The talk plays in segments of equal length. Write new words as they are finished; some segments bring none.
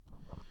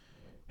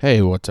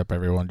Hey, what's up,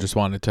 everyone? Just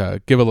wanted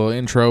to give a little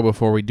intro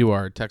before we do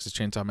our Texas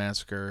Chainsaw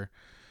Massacre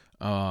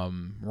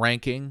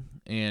ranking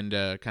and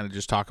kind of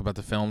just talk about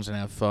the films and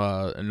have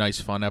a nice,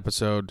 fun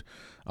episode.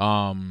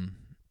 Um,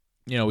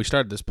 we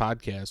started this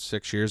podcast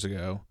 6 years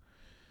ago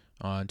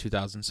in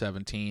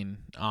 2017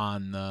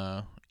 on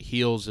the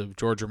heels of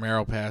George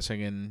Romero passing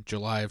in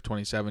July of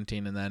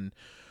 2017 and then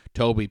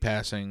Tobe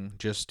passing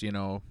just,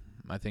 I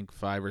think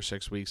 5 or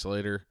 6 weeks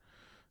later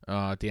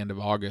at the end of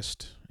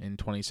August in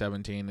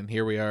 2017. And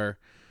here we are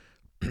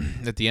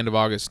at the end of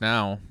August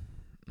now,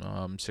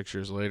 6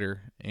 years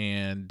later,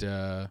 and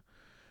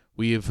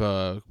we've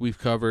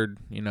covered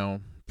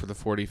for the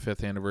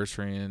 45th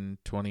anniversary in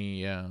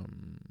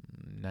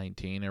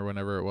 2019 or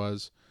whenever it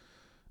was,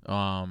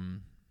 for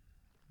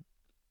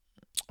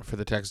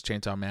the Texas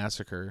Chainsaw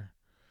Massacre.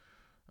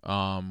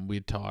 We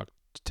talked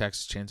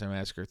Texas Chainsaw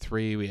Massacre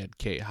 3. We had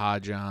Kate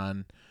Hodge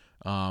on.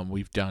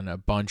 We've done a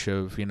bunch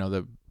of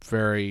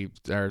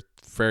our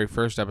very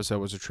first episode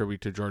was a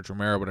tribute to George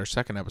Romero, but our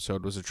second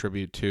episode was a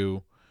tribute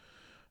to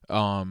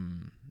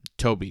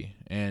Tobe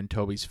and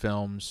Tobe's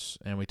films,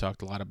 and we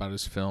talked a lot about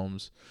his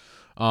films.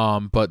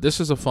 But this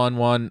is a fun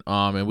one,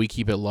 and we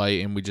keep it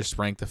light, and we just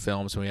rank the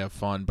films, and we have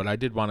fun. But I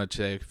did want to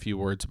say a few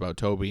words about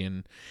Tobe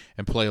and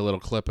play a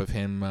little clip of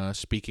him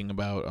speaking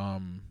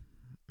about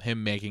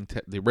him making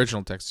the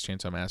original Texas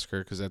Chainsaw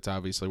Massacre, because that's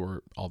obviously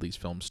where all these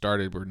films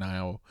started. We're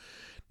now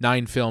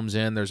 9 films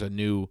in. There's a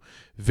new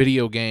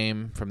video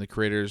game from the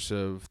creators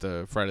of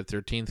the Friday the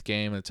 13th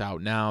game. It's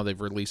out now. They've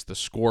released the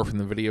score from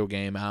the video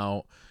game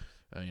out.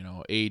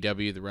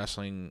 AEW, the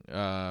Wrestling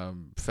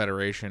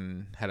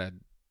Federation, had a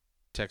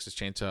Texas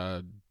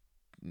Chainsaw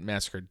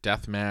Massacre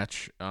death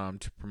match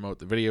to promote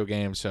the video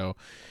game. So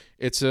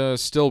it's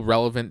still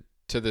relevant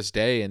to this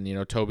day. And,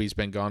 Tobe's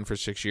been gone for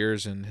 6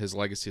 years, and his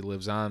legacy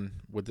lives on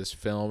with this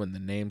film and the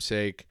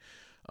namesake.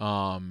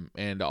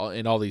 And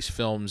all these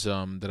films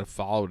that have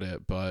followed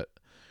it, but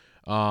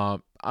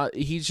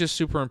he's just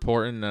super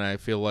important, and I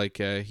feel like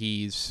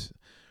there's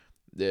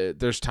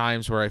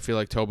times where I feel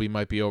like Tobe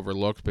might be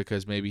overlooked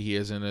because maybe he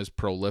isn't as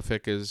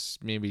prolific as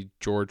maybe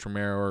George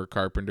Romero or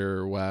Carpenter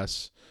or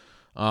Wes.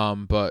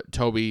 But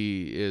Tobe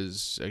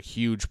is a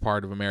huge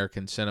part of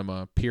American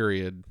cinema,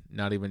 period.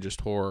 Not even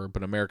just horror,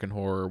 but American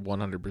horror,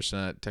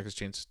 100%. Texas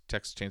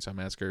Chainsaw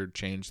Massacre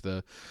changed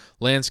the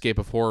landscape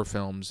of horror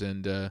films,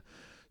 and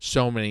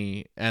so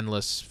many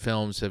endless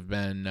films have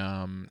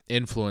been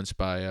influenced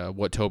by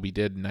what Tobe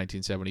did in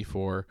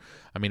 1974.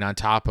 I mean, on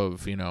top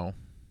of,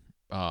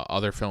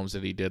 other films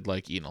that he did,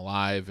 like Eaten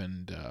Alive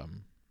and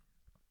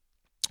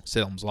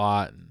Salem's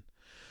Lot and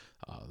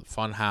The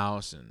Fun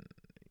House and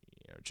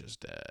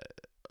just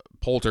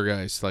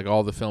Poltergeist, like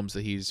all the films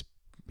that he's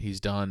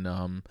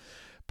done.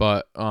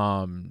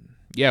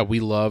 Yeah, we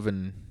love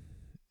and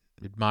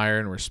admire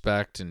and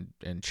respect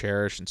and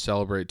cherish and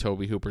celebrate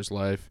Tobe Hooper's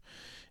life.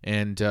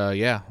 And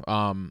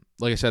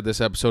like I said,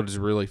 this episode is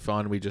really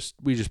fun. We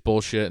just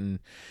bullshit and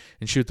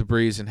shoot the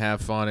breeze and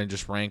have fun and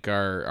just rank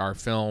our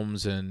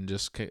films and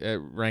just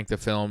rank the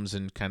films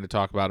and kind of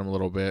talk about them a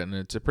little bit. And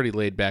it's a pretty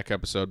laid back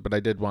episode, but I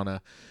did want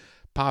to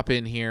pop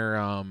in here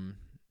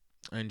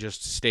and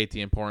just state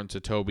the importance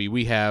of Tobe.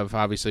 We had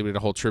a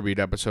whole tribute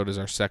episode as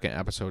our second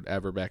episode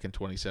ever back in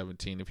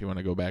 2017. If you want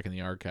to go back in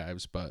the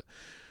archives, but.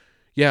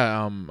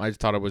 Yeah, I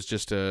thought it was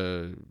just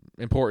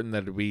important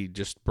that we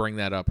just bring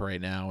that up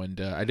right now, and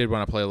I did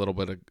want to play a little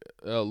bit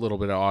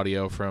of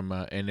audio from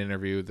an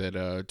interview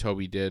that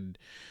Tobe did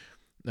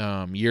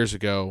years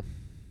ago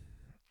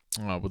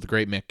with the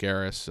great Mick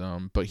Garris,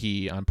 but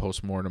he on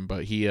postmortem,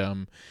 but he's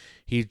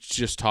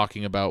just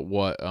talking about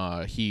what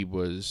he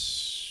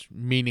was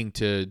meaning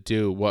to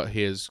do, what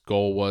his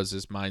goal was,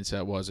 his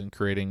mindset was in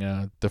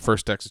creating the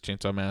first Texas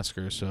Chainsaw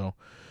Massacre. So.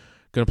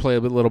 Gonna play a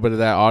little bit of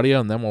that audio,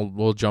 and then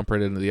we'll jump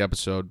right into the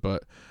episode.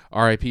 But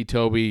R.I.P.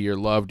 Tobe, you're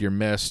loved, you're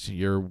missed,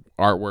 your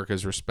artwork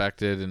is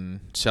respected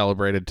and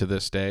celebrated to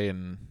this day,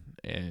 and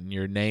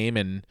your name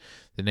and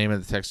the name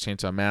of the Texas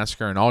Chainsaw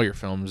Massacre and all your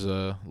films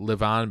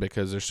live on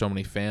because there's so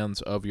many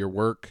fans of your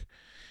work,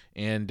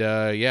 and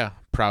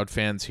proud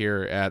fans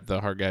here at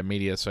the Hard Guy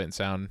Media Sight and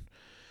Sound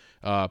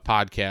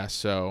podcast.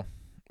 So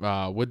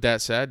with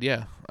that said,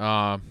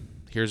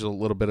 here's a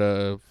little bit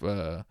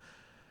of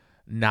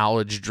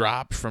knowledge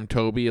drop from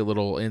Tobe, a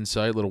little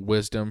insight, a little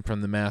wisdom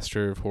from the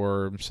master of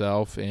horror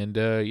himself, and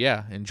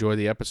enjoy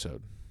the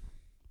episode.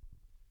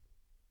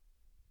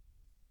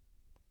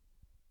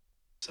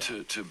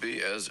 To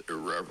be as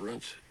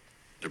irreverent,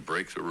 to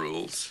break the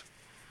rules,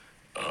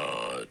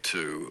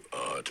 to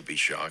be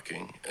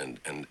shocking and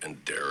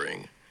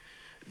daring,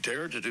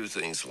 dare to do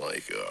things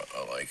like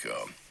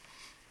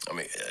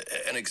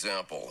an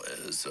example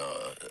is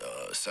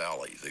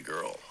Sally, the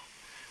girl.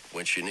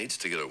 When she needs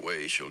to get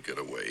away, she'll get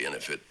away, and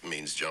if it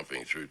means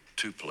jumping through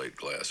 2 plate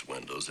glass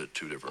windows at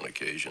 2 different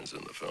occasions in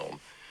the film,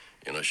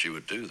 she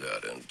would do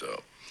that. And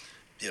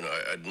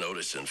I'd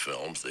noticed in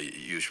films they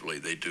usually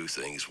do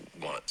things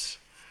once,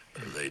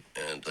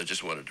 and I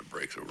just wanted to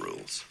break the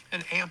rules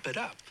and amp it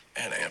up.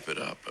 I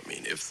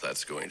mean, if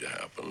that's going to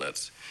happen,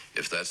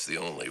 if that's the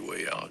only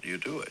way out, you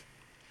do it.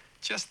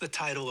 Just the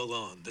title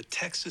alone, The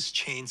Texas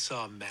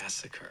Chainsaw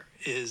Massacre,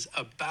 is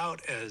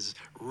about as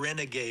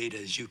renegade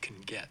as you can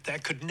get.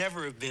 That could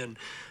never have been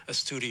a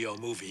studio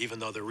movie, even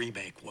though the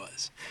remake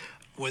was.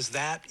 Was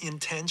that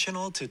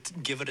intentional to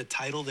give it a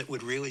title that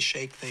would really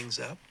shake things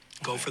up?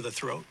 Go for the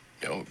throat?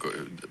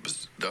 It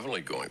was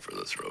definitely going for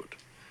the throat.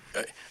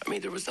 I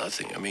mean, there was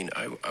nothing. I mean,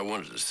 I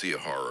wanted to see a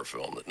horror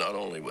film that not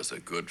only was a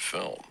good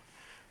film,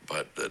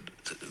 but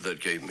that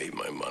gave me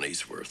my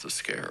money's worth of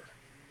scare.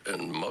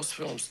 And most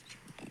films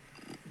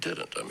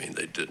didn't. I mean,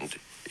 they didn't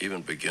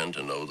even begin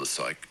to know the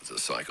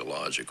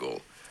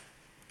psychological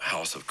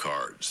house of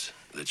cards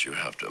that you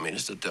have to. I mean,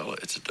 it's a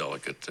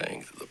delicate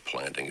thing, the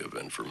planting of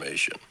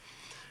information.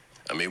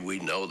 I mean, we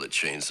know that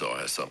chainsaw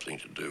has something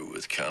to do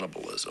with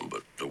cannibalism,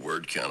 but the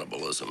word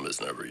cannibalism is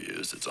never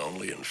used. It's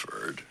only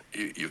inferred.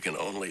 You can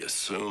only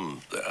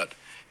assume that.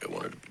 I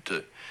wanted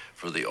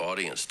for the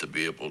audience to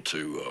be able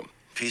to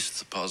piece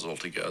the puzzle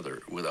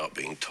together without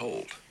being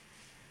told,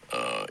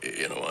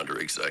 under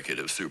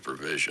executive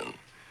supervision.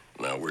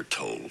 Now we're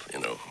told,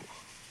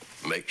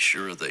 make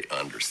sure they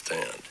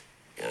understand.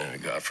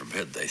 God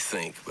forbid they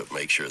think, but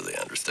make sure they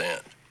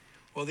understand.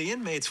 Well, the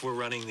inmates were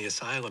running the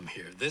asylum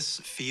here. This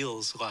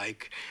feels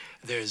like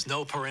there's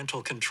no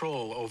parental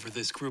control over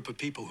this group of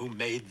people who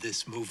made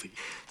this movie.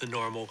 The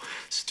normal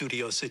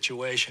studio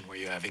situation where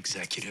you have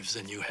executives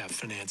and you have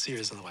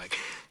financiers and the like.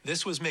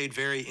 This was made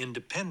very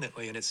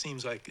independently, and it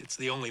seems like it's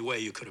the only way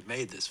you could have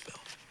made this film.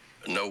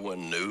 No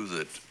one knew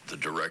that the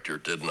director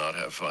could not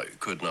have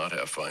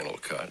final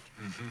cut.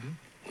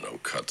 Mm-hmm. No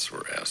cuts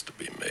were asked to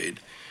be made.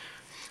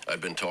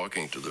 I've been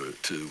talking to the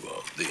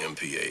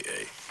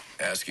MPAA,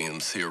 asking them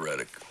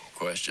theoretic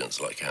questions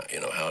like,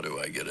 how do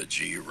I get a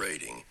G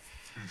rating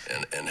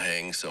and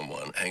hang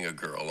a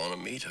girl on a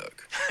meat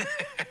hook?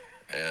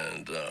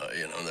 And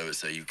they would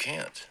say, you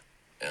can't.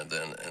 And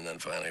then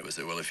finally we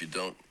say, well, if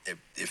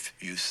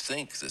you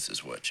think this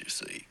is what you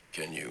see,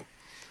 can you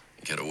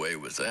get away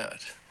with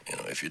that?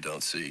 If you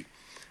don't see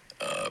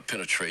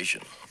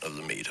penetration of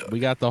the meat hook. We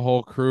got the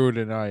whole crew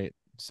tonight.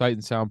 Sight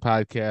and Sound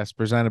Podcast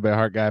presented by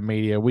Heart Guy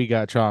Media. We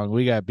got Chong,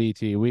 we got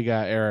BT, we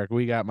got Eric,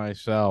 we got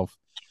myself.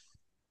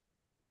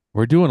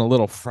 We're doing a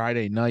little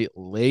Friday night,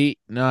 late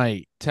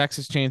night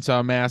Texas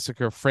Chainsaw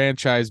Massacre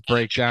franchise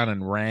breakdown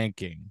and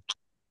ranking.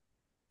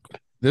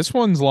 This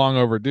one's long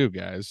overdue,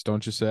 guys,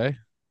 don't you say?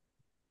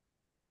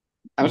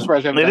 I'm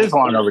surprised it is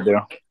long overdue.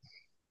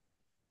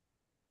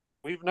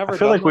 We've never. I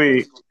feel like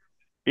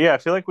I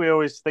feel like we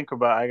always think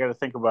about. I got to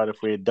think about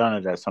if we had done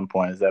it at some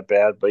point. Is that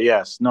bad? But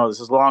yes, no, this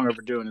is long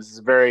overdue, and this is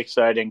very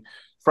exciting.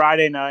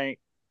 Friday night,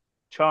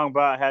 Chong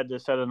Bot had to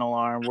set an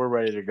alarm. We're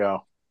ready to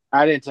go.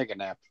 I didn't take a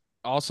nap.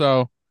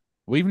 Also,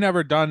 we've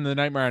never done the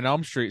Nightmare on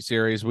Elm Street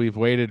series. We've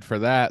waited for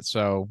that,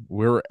 so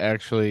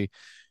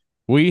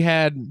we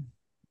had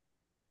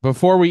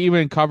before we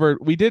even covered.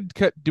 We did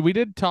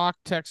talk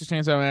Texas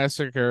Chainsaw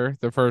Massacre,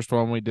 the first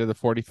one. We did the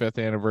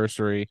 45th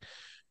anniversary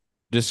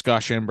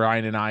discussion.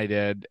 Brian and I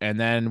did, and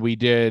then we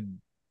did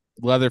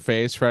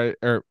Leatherface Friday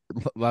the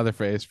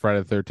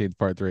 13th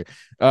Part 3.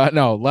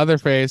 No,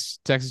 Leatherface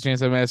Texas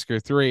Chainsaw Massacre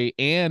 3,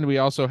 and we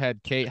also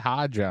had Kate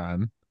Hodge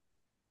on.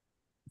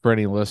 For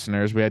any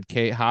listeners, we had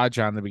Kate Hodge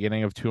on the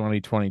beginning of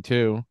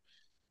 2022,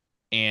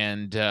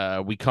 and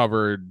we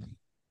covered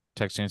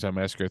Texas Chainsaw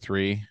Massacre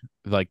 3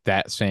 like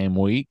that same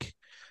week.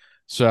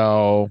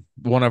 So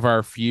one of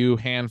our few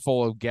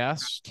handful of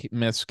guests,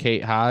 Miss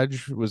Kate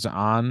Hodge, was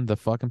on the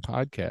fucking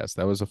podcast.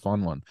 That was a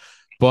fun one.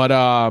 But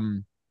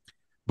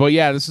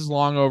yeah, this is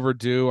long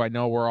overdue. I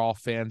know we're all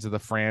fans of the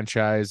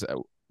franchise.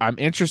 I'm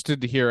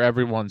interested to hear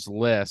everyone's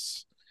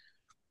lists,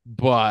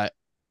 but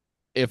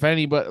if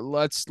anybody,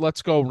 let's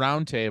go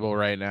roundtable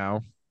right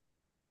now.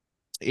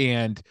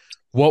 And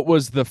what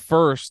was the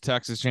first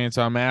Texas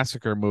Chainsaw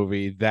Massacre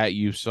movie that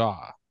you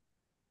saw?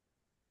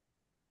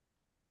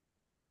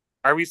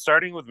 Are we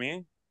starting with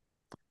me?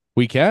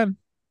 We can.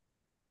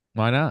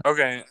 Why not?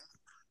 Okay.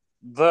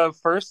 The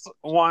first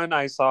one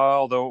I saw,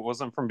 although it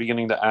wasn't from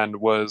beginning to end,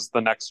 was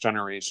The Next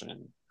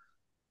Generation.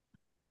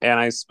 And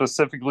I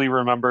specifically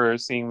remember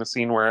seeing the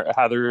scene where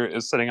Heather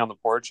is sitting on the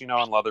porch, and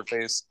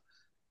Leatherface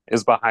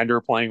is behind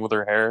her playing with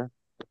her hair.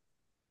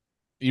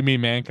 You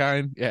mean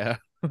Mankind? Yeah.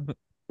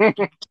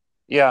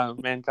 Yeah,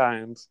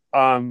 Mankind.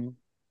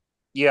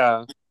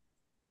 Yeah.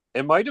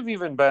 It might have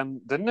even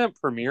been, didn't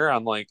it premiere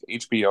on like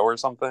HBO or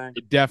something?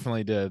 It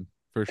definitely did,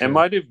 for sure. It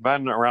might have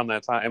been around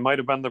that time. It might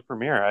have been the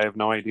premiere. I have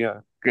no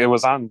idea. It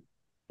was on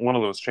one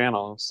of those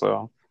channels,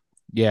 so.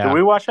 Yeah. Did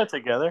we watch that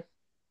together?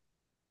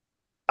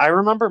 I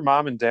remember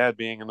Mom and Dad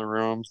being in the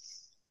room.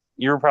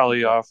 You were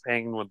probably off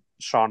hanging with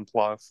Sean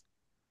Pluff.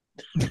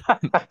 Is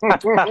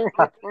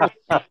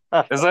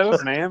that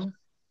his name?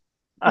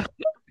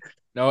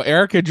 No,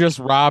 Eric had just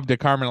robbed a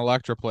Carmen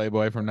Electra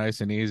Playboy from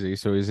Nice and Easy,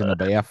 so he's in the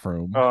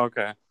bathroom. Oh,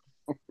 okay.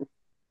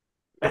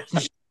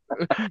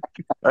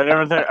 I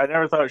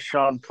never thought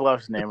Sean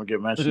Pluff's name would get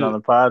mentioned on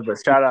the pod, but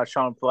shout out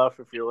Sean Pluff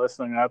if you're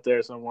listening out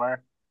there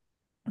somewhere.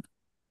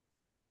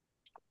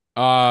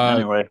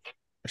 Anyway,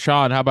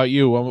 Sean, how about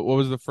you? What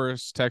was the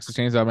first Texas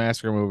Chainsaw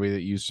Massacre movie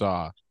that you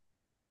saw?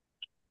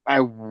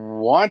 I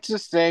want to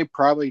say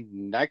probably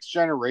Next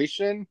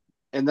Generation,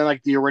 and then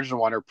like the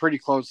original one are pretty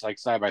close, like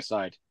side by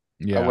side.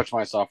 Yeah. Which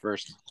one I saw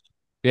first.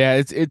 Yeah,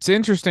 it's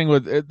interesting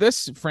with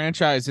this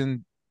franchise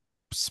in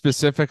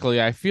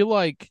specifically. I feel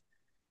like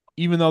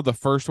even though the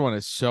first one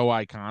is so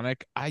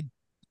iconic,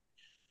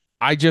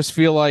 I just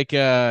feel like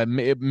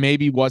it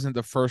maybe wasn't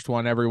the first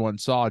one everyone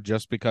saw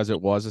just because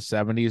it was a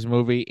 70s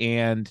movie,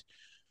 and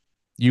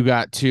you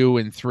got 2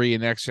 and 3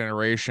 in Next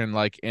Generation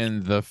like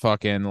in the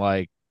fucking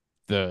like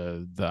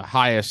the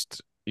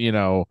highest,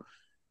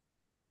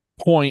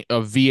 point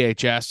of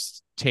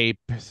VHS tape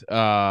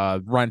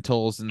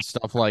rentals and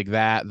stuff like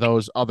that.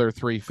 Those other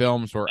 3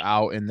 films were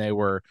out, and they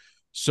were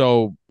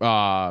so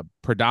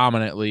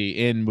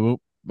predominantly in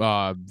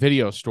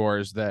video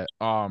stores that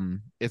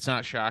it's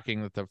not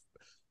shocking that the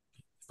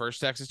first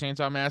Texas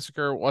Chainsaw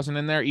Massacre wasn't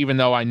in there, even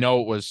though I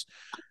know it was.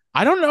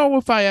 I don't know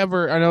if I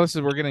know this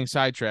is, we're getting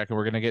sidetracked, and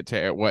we're gonna get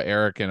to what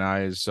Eric and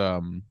I's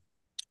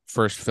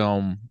first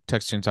film,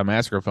 Texas Chainsaw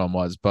Massacre film,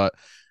 was, but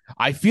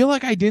I feel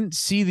like I didn't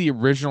see the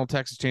original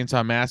Texas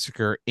Chainsaw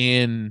Massacre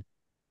in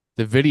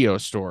the video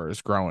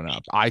stores growing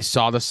up. I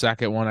saw the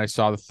second one, I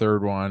saw the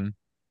third one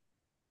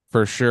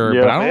for sure,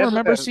 but Yeah, I they don't had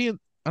remember seeing.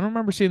 I don't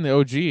remember seeing the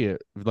OG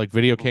at, like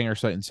Video King or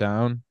Sight and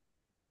Sound.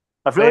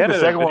 I feel They like had the it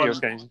at second Video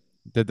one, King.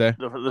 Did they?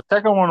 the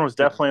second one was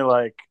definitely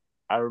like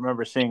I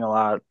remember seeing a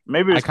lot.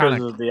 Maybe it's because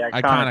Iconic, of the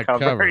iconic iconic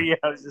cover. cover, Yeah,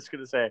 I was just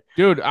gonna say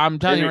dude. I'm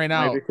telling you maybe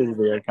right maybe now, because of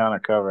the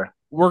iconic cover.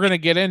 we're gonna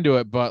get into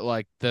it, but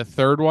like the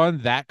third one,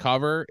 that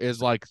cover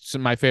is like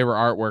my favorite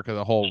artwork of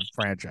the whole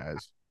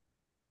franchise.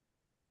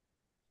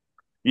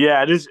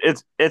 Yeah, it is.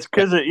 It's Eh,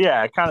 because it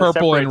kind of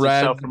Purple and separates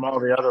itself red. from all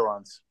the other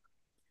ones.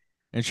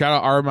 And shout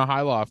out Arma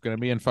Hyloff, gonna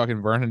be in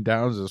fucking Vernon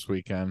Downs this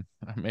weekend.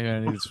 Maybe I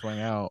need to swing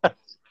out.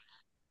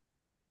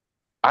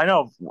 I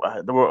know.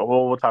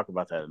 We'll talk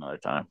about that another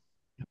time.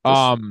 This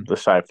Um, the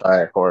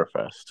sci-fi horror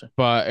fest.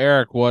 but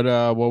Eric, what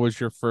was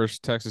your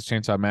first Texas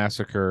Chainsaw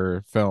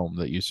Massacre film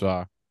that you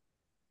saw?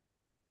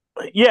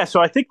 Yeah, so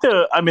I think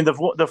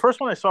the first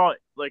one I saw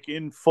like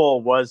in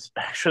full was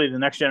actually the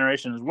Next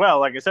Generation as well.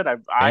 Like I said,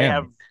 I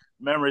have Damn.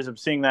 memories of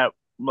seeing that,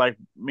 like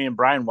me and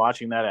Brian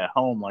watching that at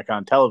home, like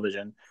on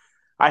television.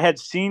 I had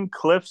seen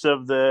clips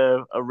of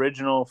the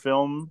original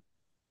film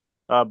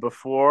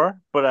before,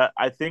 but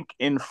I think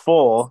in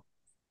full,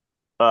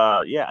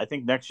 yeah, I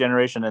think Next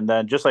Generation, and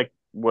then just like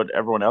what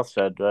everyone else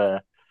said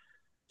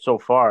so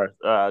far,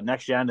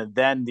 Next Gen, and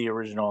then the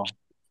original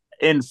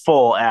in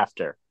full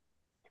after.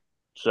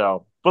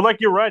 So, but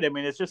like you're right. I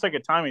mean, it's just like a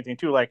timing thing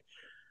too. Like,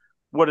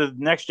 what the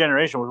Next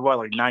Generation was what,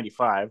 like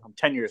 95. I'm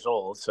 10 years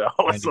old, so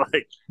it's 90,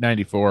 like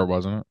 94,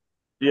 wasn't it?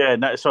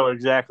 yeah. So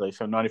exactly.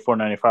 So 94,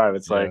 95.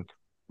 It's Yeah. like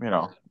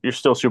you're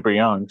still super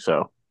young.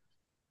 So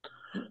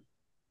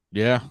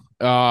Yeah.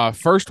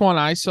 First one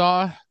I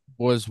saw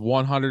was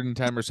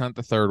 110%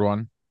 the third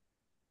one.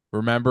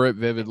 Remember it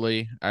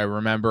vividly. I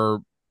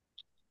don't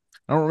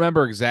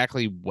remember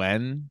exactly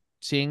when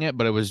seeing it,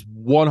 but it was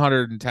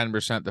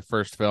 110% the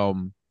first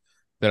film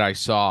that I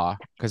saw,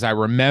 because I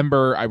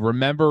remember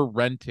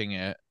renting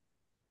it,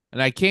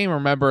 and I can't even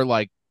remember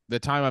like the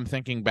time I'm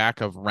thinking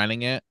back of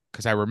renting it,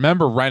 because I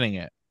remember renting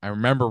it. I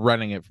remember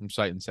renting it from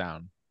Sight and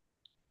Sound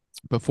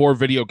before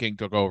Video King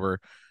took over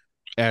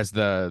as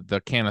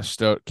the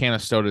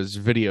Canastota's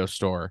video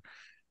store,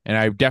 and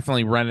I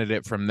definitely rented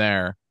it from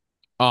there.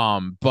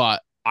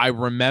 But I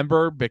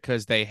remember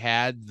because they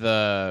had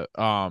the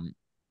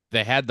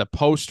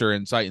poster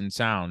in Sight and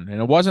Sound,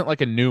 and it wasn't like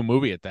a new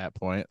movie at that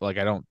point. Like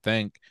I don't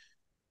think.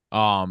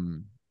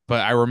 Um,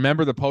 but I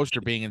remember the poster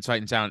being in Sight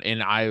and Sound,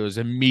 and I was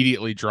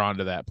immediately drawn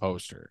to that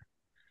poster.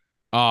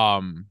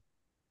 Um,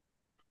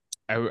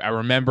 I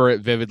remember it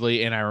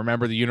vividly, and I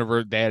remember the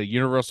universe. They had a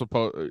Universal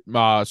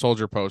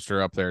Soldier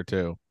poster up there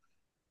too.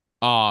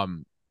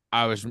 Um,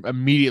 I was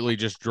immediately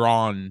just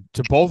drawn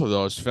to both of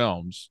those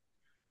films.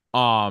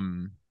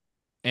 Um,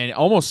 and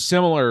almost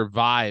similar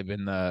vibe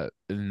in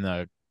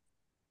the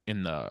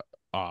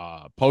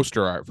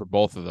poster art for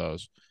both of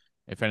those.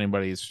 If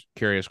anybody's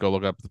curious, go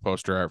look up the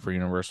poster art for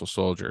Universal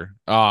Soldier.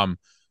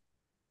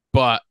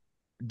 But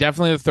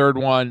definitely the third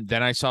one.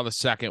 Then I saw the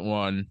second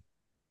one,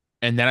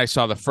 and then I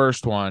saw the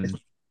first one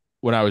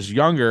when I was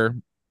younger.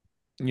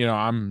 I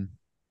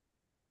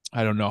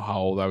don't know how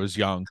old I was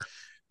young,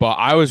 but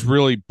I was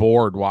really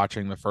bored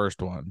watching the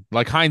first one.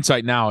 Like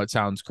hindsight now, it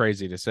sounds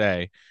crazy to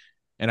say,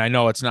 and I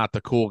know it's not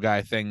the cool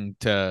guy thing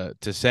to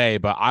say,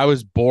 but I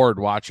was bored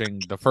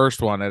watching the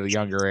first one at a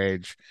younger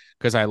age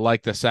because I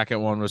liked the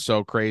second one was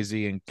so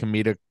crazy and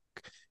comedic,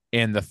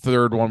 and the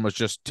third one was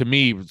just to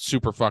me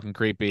super fucking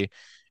creepy.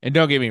 And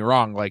don't get me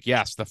wrong, like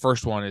yes, the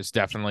first one is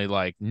definitely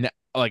like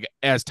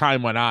as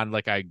time went on,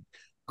 like I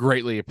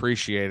greatly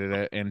appreciated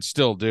it and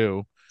still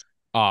do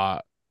uh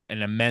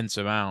an immense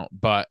amount.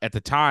 But at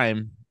the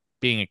time,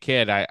 being a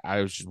kid, I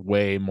was just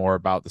way more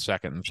about the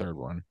second and third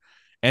one.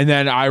 And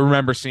then I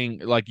remember seeing,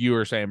 like you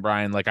were saying,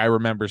 Brian, like I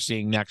remember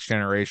seeing Next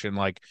Generation,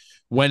 like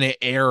when it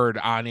aired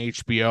on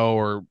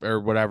HBO or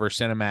whatever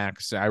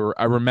Cinemax.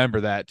 I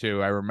remember that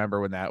too. I remember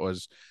when that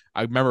was.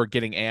 I remember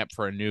getting amped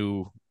for a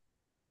new,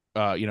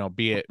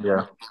 be it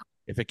yeah,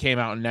 if it came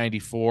out in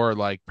 94,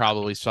 like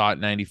probably saw it in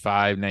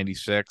 95,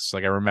 96.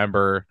 Like I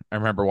remember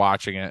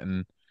watching it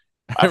and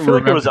I I feel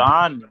like it was remember.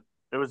 on.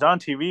 It was on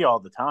TV all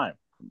the time,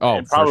 Oh,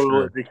 and for probably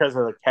sure. because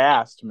of the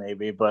cast,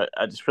 maybe. But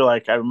I just feel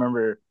like I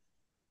remember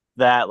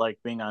that like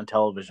being on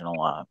television a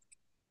lot.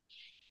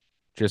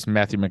 Just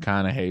Matthew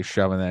McConaughey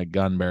shoving that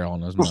gun barrel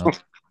in his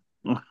mouth.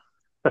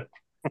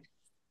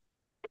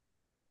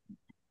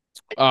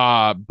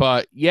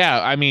 But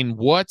yeah, I mean,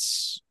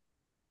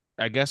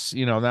 I guess,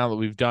 now that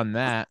we've done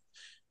that,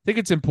 I think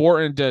it's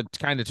important to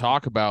kind of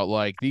talk about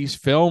like these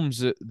films,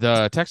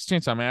 the Texas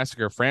Chainsaw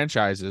Massacre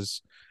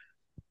franchises,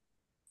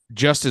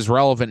 just as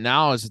relevant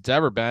now as it's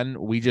ever been.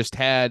 We just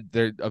had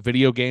a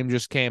video game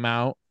just came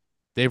out.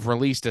 They've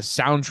released a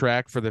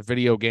soundtrack for the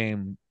video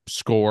game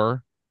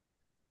score.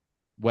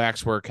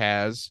 Waxwork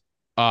has.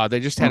 They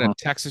just had a Mhm.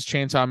 Texas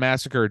Chainsaw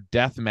Massacre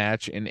death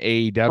match in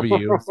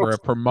AEW for a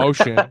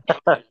promotion.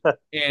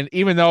 And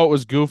even though it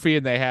was goofy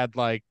and they had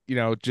like,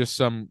 just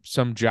some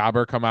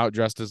jobber come out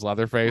dressed as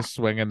Leatherface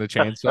swinging the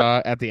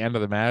chainsaw at the end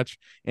of the match,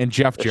 and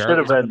Jeff It should Jarrett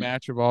have was in the been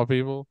match of all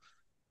people.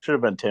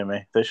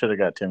 Timmy. They should have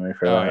got Timmy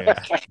for Oh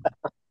that.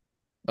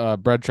 yeah.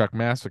 Bread Truck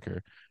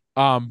Massacre.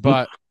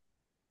 But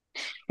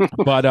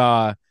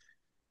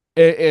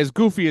as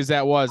goofy as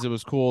that was, it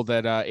was cool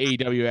that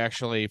AEW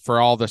actually, for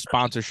all the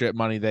sponsorship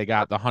money they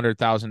got, the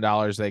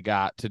 $100,000 they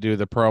got to do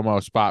the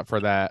promo spot for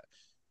that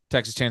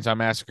Texas Chainsaw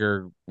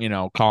Massacre,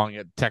 calling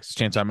it Texas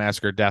Chainsaw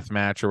Massacre Death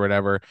Match or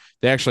whatever.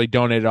 They actually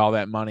donated all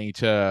that money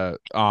to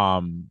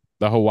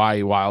the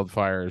Hawaii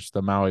wildfires,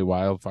 the Maui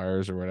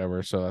wildfires or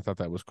whatever. So I thought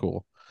that was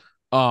cool.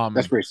 That's Um,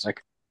 pretty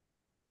sick.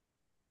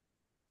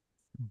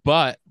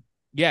 but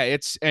yeah,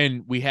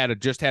 and we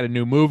just had a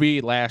new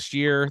movie last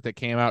year that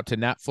came out to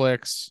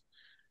Netflix.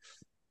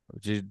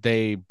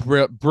 They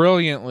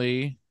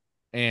brilliantly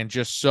and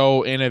just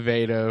so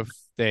innovative.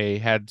 They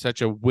had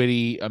such a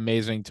witty,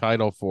 amazing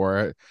title for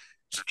it.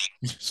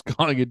 Just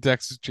calling it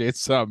Texas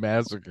Chainsaw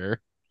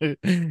Massacre.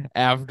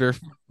 After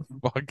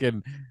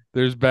fucking,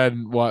 there's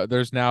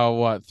now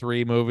what,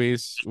 three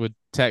movies with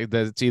tech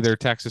that's either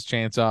Texas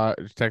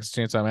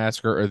Chainsaw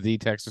Massacre, or the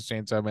Texas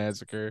Chainsaw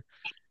Massacre.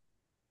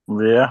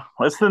 Yeah,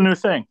 that's the new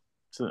thing.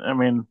 So, I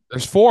mean,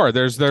 There's four.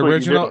 There's the that's what you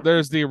do. original.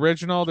 There's the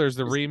original. There's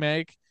the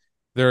remake.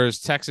 There's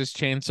Texas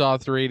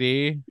Chainsaw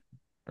 3D,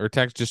 or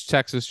just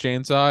Texas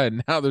Chainsaw,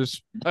 and now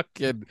there's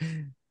fucking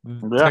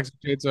Yeah, Texas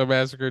Chainsaw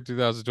Massacre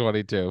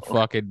 2022.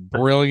 Fucking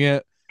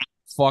brilliant,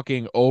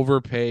 fucking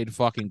overpaid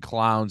fucking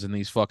clowns in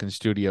these fucking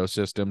studio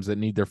systems that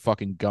need their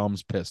fucking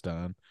gums pissed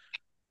on.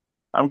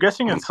 I'm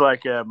guessing it's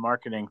like a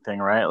marketing thing,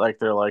 right? Like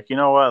they're like, you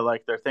know what?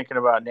 Like they're thinking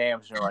about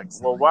names, and you're like,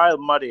 well, why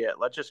muddy it?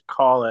 Let's just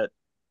call it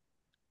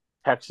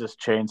Texas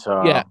Yeah.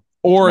 Chainsaw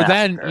Or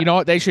then, you Massacre. know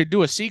what, they should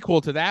do a sequel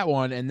to that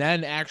one and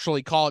then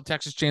actually call it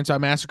Texas Chainsaw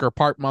Massacre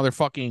Part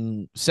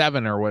Motherfucking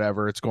 7 or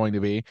whatever it's going to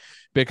be.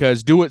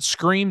 Because do what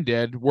Scream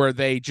did, where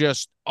they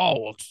just,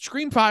 well,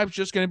 Scream 5 is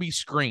just going to be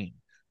Scream.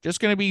 Just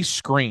going to be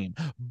Scream.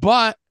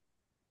 But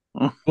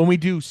when we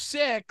do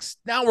 6,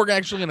 now we're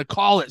actually going to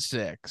call it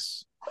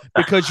 6.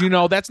 Because,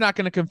 that's not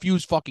going to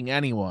confuse fucking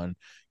anyone.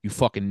 You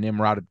fucking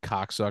nimroded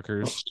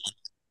cocksuckers.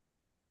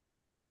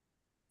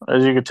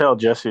 As you can tell,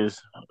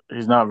 he's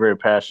not very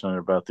passionate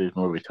about these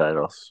movie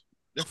titles.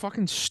 They're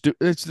fucking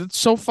stupid. It's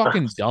so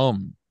fucking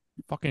dumb.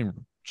 Fucking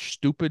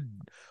stupid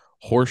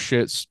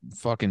horseshit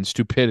fucking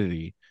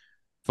stupidity.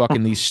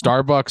 Fucking these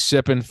Starbucks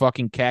sipping,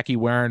 fucking khaki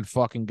wearing,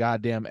 fucking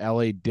goddamn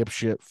LA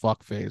dipshit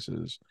fuck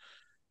faces.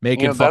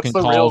 Making That's fucking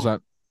the calls real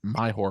on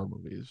my horror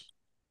movies.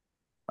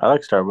 I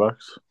like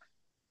Starbucks.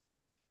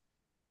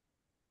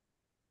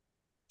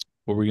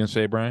 What were you gonna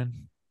say,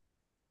 Brian?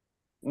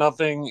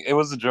 nothing. It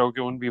was a joke.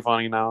 It wouldn't be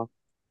funny now.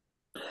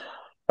 I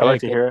Okay,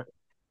 like to cool. hear it.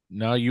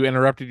 No, you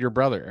interrupted your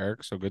brother,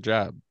 Eric, so good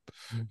job.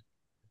 My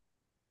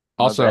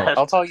Also, bad.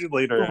 I'll tell you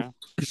later.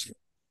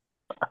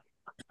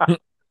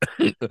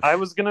 I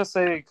was gonna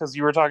say because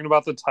you were talking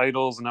about the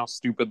titles and how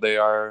stupid they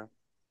are.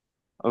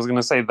 I was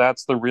gonna say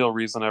that's the real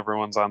reason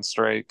everyone's on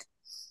strike.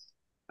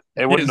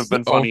 It wouldn't have is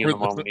been funny in over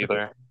the moment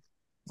either.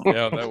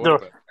 Yeah, that would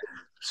have been.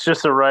 It's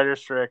just a writer's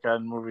strike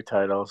on movie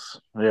titles.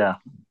 Yeah.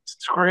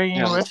 Scream.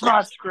 Yeah, It's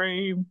not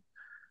Scream.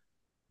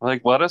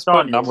 like let us put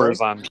Sean, you awake? numbers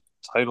on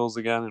titles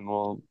again,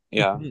 and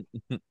yeah.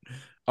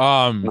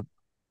 All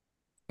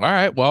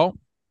right, well,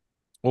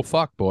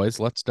 fuck, boys.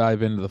 Let's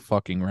dive into the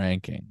fucking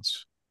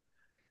rankings.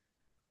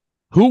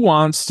 Who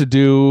wants to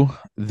do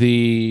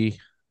the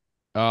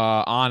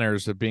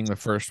honors of being the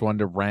first one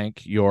to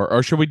rank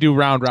or should we do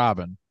round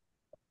robin?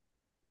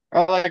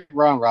 I like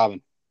round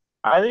robin.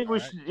 I think we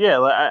should. Yeah,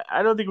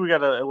 I don't think we got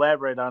to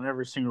elaborate on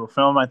every single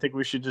film. I think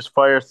we should just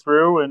fire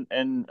through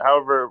and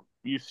however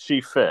you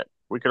see fit.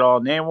 We could all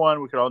name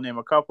one. We could all name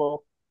a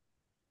couple.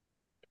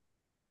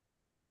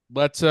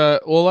 Let's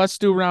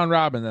do round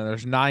robin then.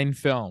 There's 9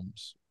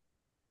 films.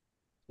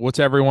 What's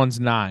everyone's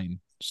 9?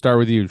 Start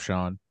with you,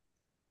 Sean.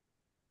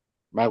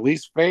 My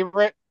least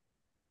favorite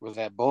was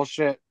that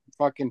bullshit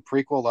fucking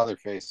prequel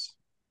Leatherface.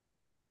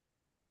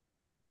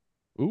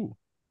 Ooh.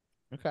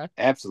 Okay.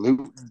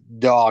 Absolute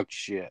dog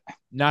shit.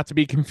 Not to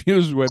be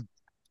confused with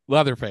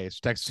Leatherface,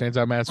 Texas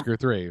Chainsaw Massacre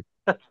 3.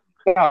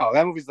 No,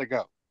 that movie's the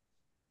GOAT.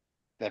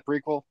 That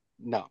prequel,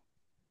 no.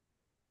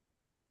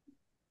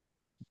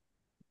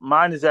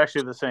 Mine is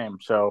actually the same.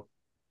 So,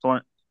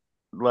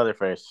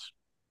 Leatherface,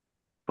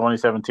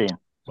 2017.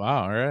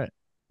 Wow. All right.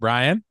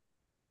 Brian?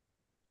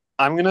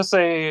 I'm gonna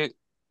say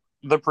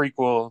the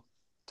prequel,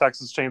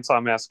 Texas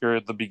Chainsaw Massacre: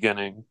 The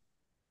Beginning.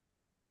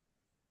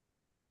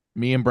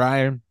 Me and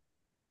Brian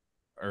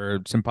are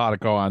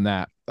simpatico on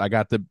that. I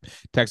got the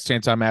Texas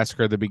Chainsaw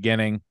Massacre the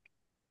beginning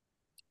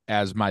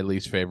as my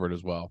least favorite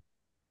as well.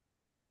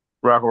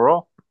 Rock and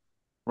roll.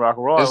 Rock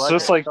and roll. I It's like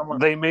just it. like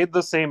they made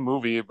the same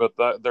movie, but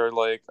they're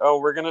like, oh,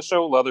 we're gonna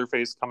show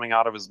Leatherface coming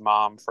out of his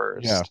mom Yeah.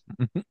 first,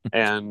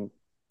 and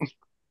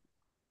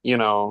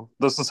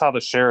this is how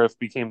the sheriff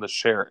became the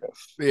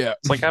sheriff. Yeah.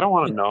 It's like I don't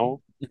want to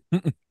know.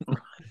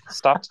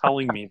 Stop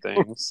telling me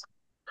things.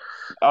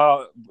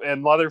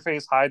 And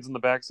Leatherface hides in the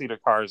backseat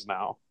of cars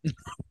now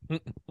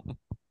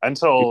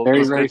until Very,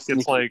 this very bitch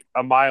gets sneaky. like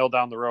a mile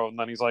down the road, and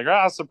then he's like,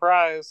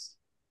 surprise.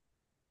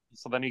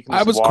 So then he can I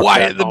just was walk quiet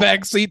back in the home.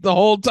 back seat the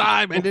whole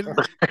time.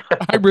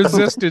 I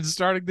resisted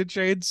starting the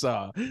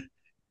chainsaw.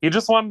 He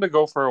just wanted to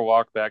go for a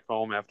walk back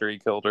home after he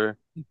killed her.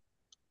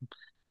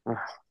 All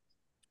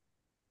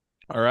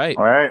right.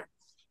 All right.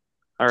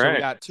 All So right.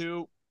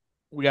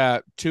 we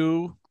got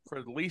two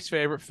for the least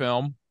favorite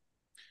film.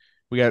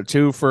 We got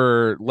two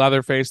for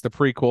Leatherface, the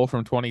prequel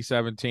from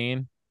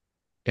 2017.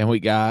 And we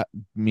got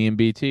me and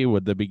BT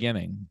with The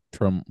Beginning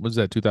from, was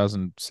that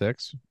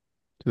 2006?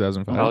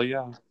 2005? Hell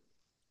yeah.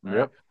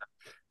 Yep.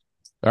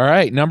 All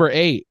right. Number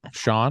 8,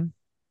 Sean.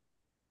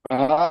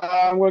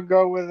 I'm gonna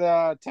go with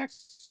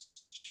Texas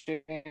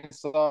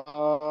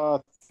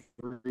Chainsaw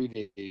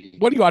 3D.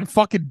 What are you on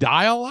fucking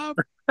dial up?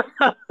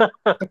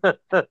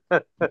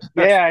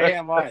 Yeah, I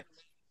am. What?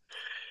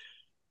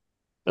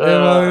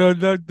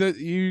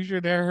 You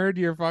should have heard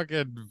your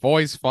fucking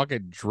voice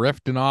fucking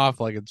drifting off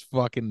like it's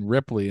fucking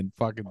Ripley in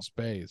fucking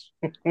space.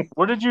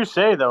 What did you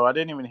say though? I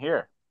didn't even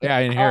hear. Yeah,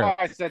 I didn't hear it.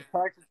 I said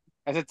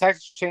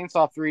Texas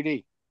Chainsaw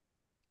 3D.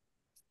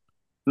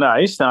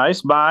 Nice,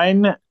 nice.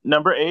 Mine,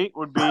 number 8,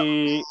 would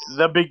be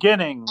The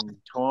Beginning,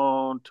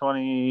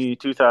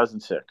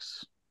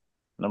 2006.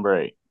 Number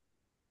 8.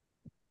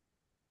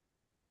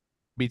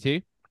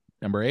 BT,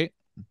 number 8.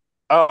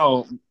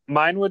 Oh,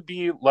 mine would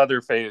be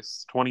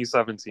Leatherface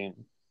 2017.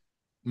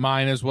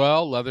 Mine as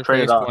well. Trade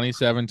Leatherface it off.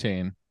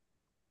 2017.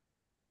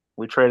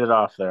 We traded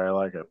off there. I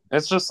like it.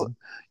 It's just,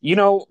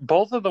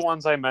 both of the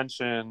ones I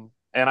mentioned,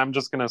 and I'm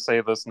just going to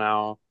say this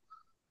now,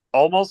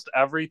 almost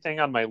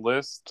everything on my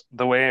list,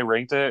 the way I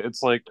ranked it,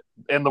 it's like,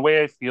 and the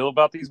way I feel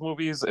about these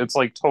movies, it's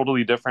like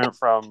totally different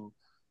from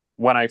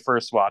when I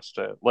first watched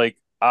it. Like,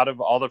 out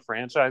of all the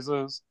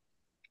franchises,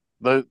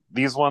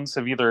 these ones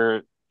have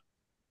either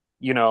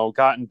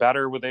gotten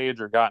better with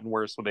age or gotten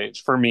worse with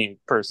age for me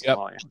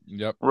personally.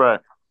 Yep. Right.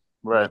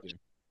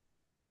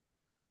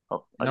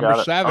 Oh, I Number got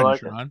it. 7, I like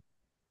Sean. it.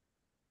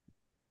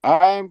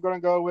 I'm gonna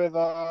go with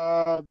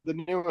the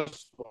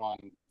newest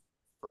one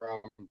from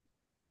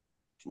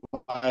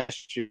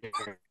last year.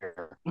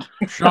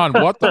 Sean,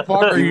 what the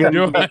fuck are you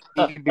doing?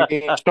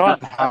 Sean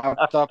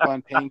hopped up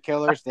on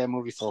painkillers. That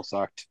movie still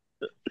sucked.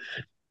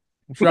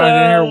 Sean, I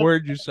didn't hear a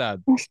word you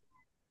said.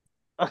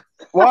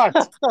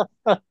 What?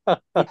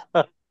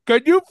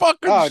 Could you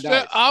fucking sit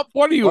nice. up?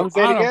 What are you Want to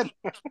say it on? again?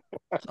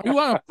 Are you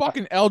on a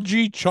fucking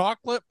LG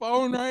chocolate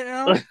phone right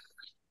now?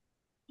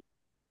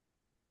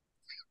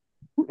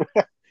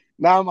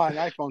 Now I'm on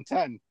iPhone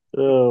 10.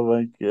 Oh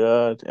my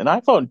god. An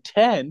iPhone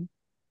 10?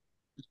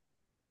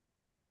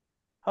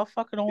 How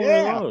fucking old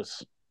Yeah. are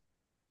those?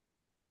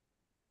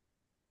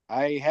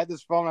 I had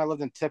this phone. I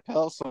lived in Tip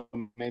Hill, so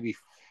maybe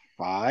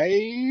 5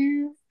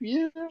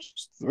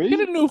 years, 3.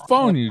 Get a new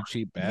phone, you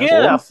cheap bastard.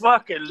 Get a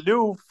fucking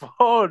new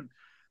phone.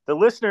 The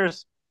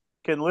listeners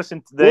can listen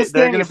to This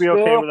they're thing gonna is be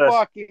okay still with us.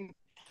 fucking.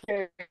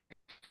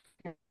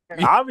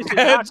 Obviously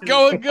Yeah, not, it's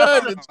going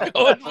good. It's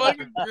going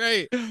fucking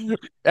great.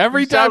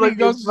 Every time he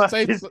goes to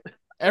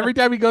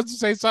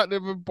say something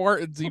of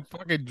importance, he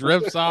fucking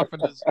drifts off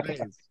into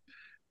space.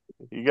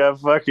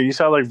 You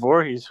sound like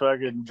Voorhees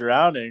fucking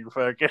drowning.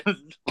 Fucking.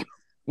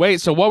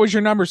 Wait, so what was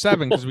your number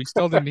 7? Because we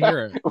still didn't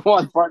hear it.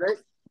 1.8.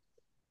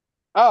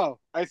 Oh,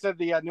 I said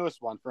the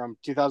newest one from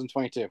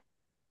 2022.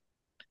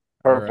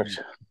 Perfect.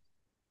 Right.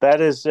 That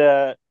is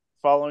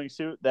following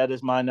suit. That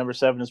is my number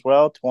 7 as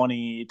well.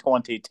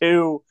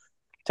 2022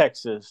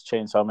 Texas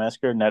Chainsaw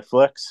Massacre,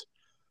 Netflix.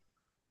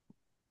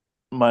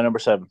 My number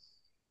 7.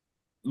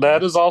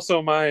 That is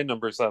also my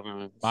number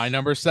 7. My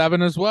number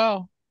 7 as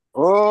well.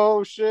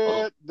 Oh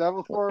shit!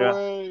 Devil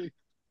Four-Way.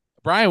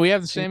 Brian, we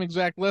have the same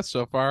exact list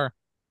so far.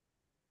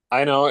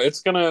 I know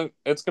it's gonna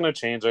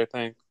change, I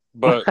think,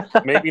 but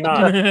maybe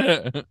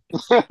not.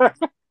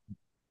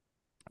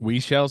 We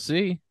shall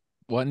see.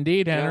 What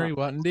indeed, Henry? Yeah.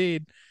 What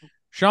indeed?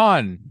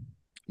 Sean,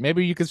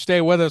 maybe you could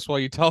stay with us while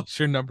you tell us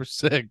your number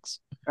 6.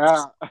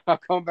 I'll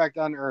come back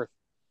down to earth.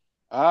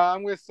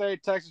 I'm going to say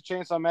Texas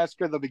Chainsaw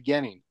Massacre: The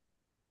Beginning.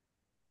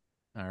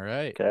 All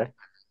right. Okay.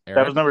 Eric?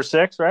 That was number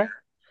 6, right?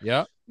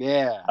 Yep.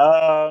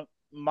 Yeah.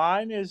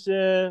 Mine is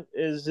this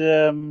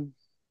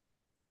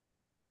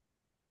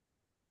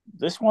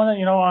one.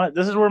 You know what?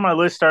 This is where my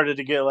list started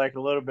to get like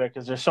a little bit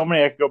because there's so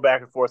many I could go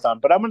back and forth on.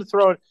 But I'm going to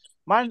throw it.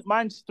 Mine's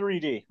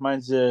 3D.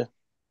 Mine's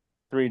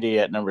 3D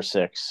at number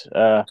 6.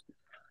 I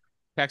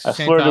Texas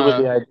flirted with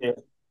Chainsaw, the idea.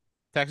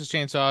 Texas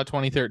Chainsaw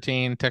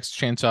 2013, Texas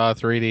Chainsaw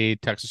 3D,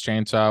 Texas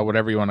Chainsaw,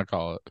 whatever you want to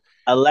call it.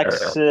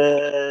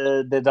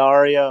 Alexa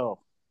Daddario.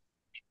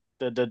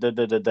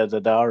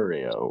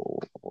 Daddario.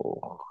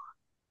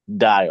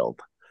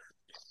 Dialed.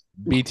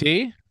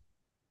 BT,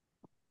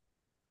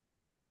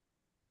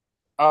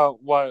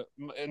 What?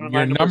 you're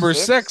My number number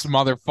 6, six?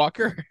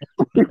 motherfucker.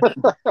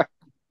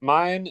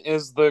 Mine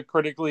is the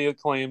critically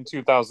acclaimed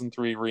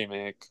 2003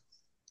 remake.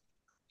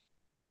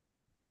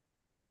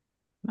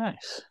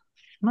 Nice.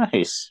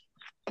 Nice.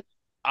 Thank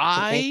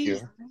I you.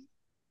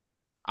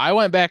 I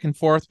went back and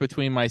forth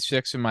between my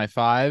 6 and my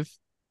 5.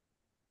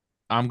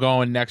 I'm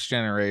going Next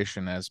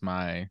Generation as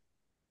my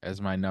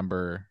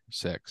number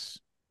 6.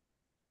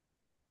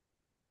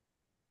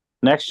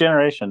 Next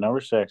Generation,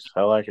 number 6.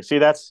 I like it. See,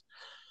 this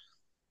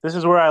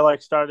is where I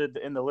like started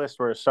in the list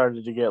where it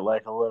started to get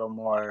like a little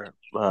more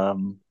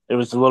it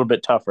was a little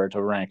bit tougher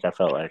to rank, I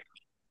felt like.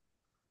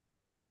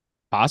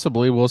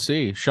 Possibly, we'll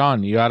see.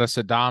 Sean, you out of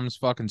Saddam's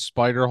fucking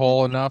spider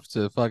hole enough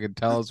to fucking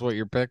tell us what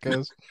your pick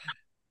is?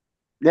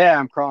 Yeah,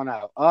 I'm crawling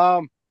out.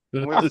 I'm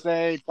gonna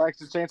say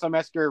Texas Chainsaw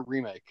Massacre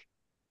remake,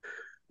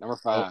 number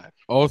 5.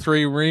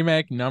 03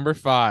 remake, number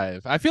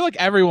 5. I feel like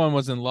everyone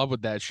was in love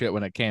with that shit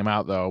when it came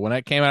out, though. When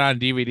it came out on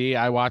DVD,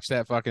 I watched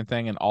that fucking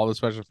thing and all the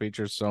special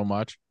features so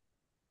much.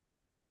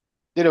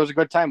 Dude, it was a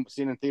good time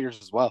seeing it in theaters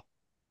as well.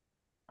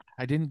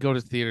 I didn't go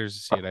to theaters to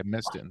see it. I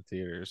missed it in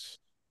theaters.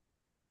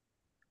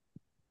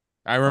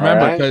 I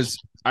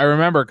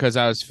remember because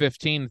I was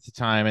 15 at the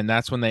time, and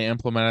that's when they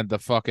implemented the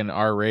fucking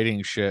R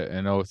rating shit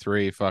in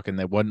 03. Fucking,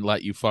 they wouldn't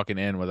let you fucking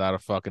in without a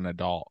fucking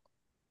adult.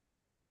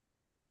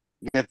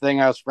 Good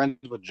thing I was friends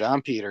with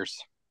John Peters.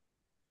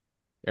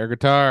 Air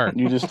guitar.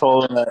 You just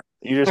told him that.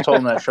 You just told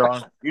him that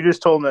Sean. You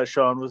just told him that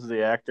Sean was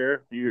the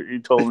actor. You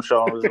told him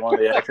Sean was one of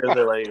the actors.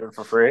 They let you in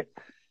for free.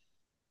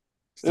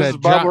 This is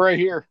Said Bubba John. right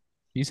here.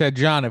 He said,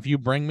 John, if you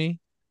bring me,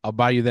 I'll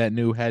buy you that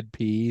new Head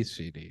PE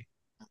CD.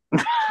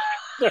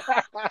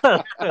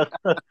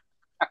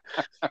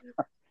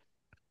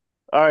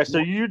 All right, so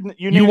you named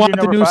You your want the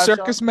number new 5,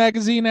 circus Sean?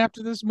 magazine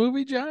after this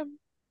movie, John?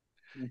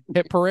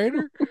 Hit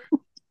Parader?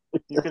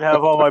 You can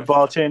have all my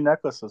ball chain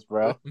necklaces,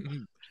 bro.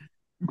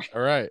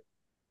 All right.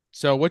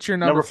 So what's your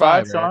Number number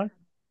 5, Eric? Sean.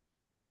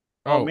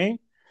 Oh, Oh, me?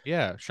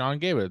 yeah. Sean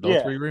gave it. The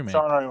Yeah, 03 remake.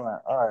 Sean already went.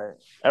 All right,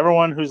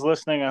 everyone who's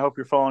listening, I hope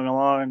you're following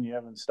along and you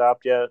haven't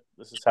stopped yet.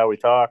 This is how we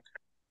talk.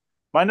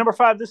 My number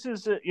 5. This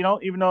is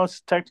even though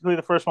it's technically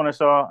the first one I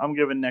saw, I'm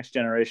giving Next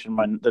Generation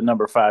the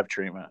number 5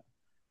 treatment.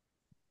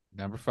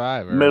 Number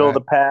 5. All Middle of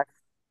right. the pack.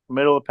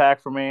 Middle of the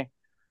pack for me.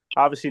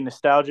 Obviously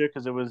nostalgia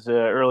because it was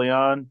early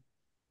on.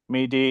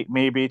 Me,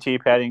 BT,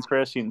 Patty, and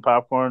Chris eating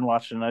popcorn,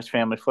 watching a nice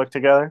family flick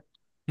together.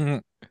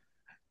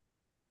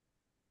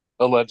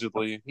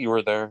 Allegedly, you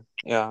were there.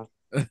 Yeah.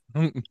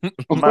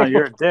 Wow,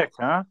 you're a dick,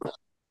 huh?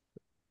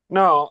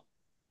 No.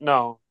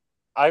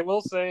 I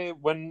will say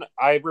when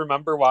I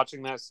remember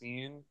watching that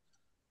scene,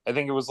 I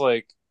think it was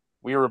like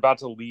we were about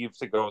to leave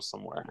to go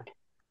somewhere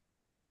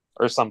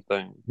or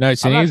something.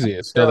 Nice and easy.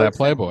 It's still that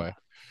Playboy.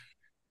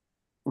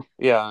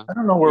 Yeah. I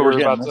don't know We where were we're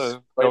getting about this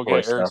to go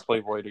Playboy get Eric's stuff.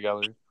 Playboy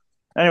together.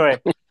 Anyway,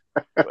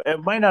 it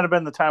might not have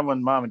been the time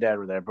when mom and dad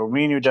were there, but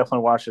me and you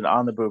definitely watched it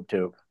on the boob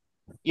tube.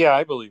 Yeah,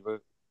 I believe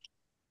it.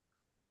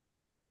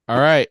 All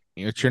right.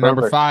 It's your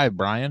number Perfect. 5,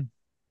 Brian.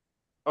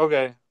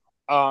 Okay.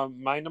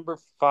 My number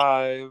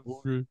 5.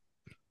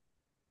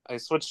 I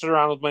switched it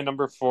around with my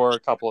number 4 a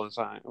couple of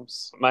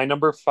times. My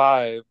number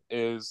 5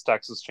 is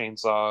Texas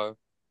Chainsaw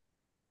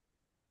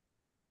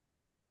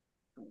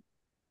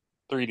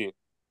 3D.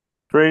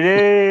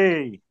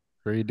 3D.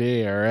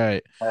 3D. All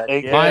right.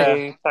 Heck yeah.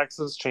 AKA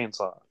Texas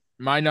Chainsaw.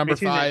 My number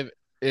 5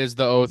 is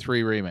the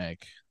 03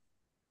 remake.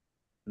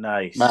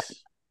 Nice.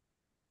 Nice.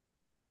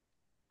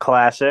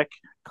 Classic.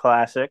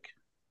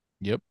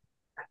 Yep.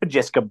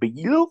 Jessica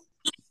Biel.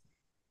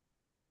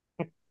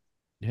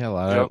 Yeah,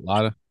 a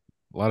lot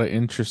of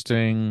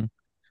interesting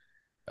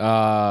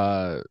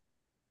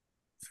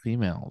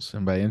females,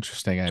 and by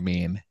interesting I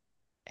mean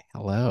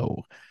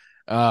hello.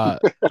 I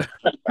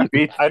don't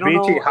BT,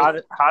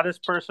 know.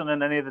 hottest person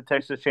in any of the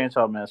Texas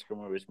Chainsaw Massacre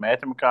movies,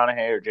 Matthew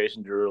McConaughey or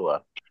Jason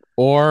Derulo?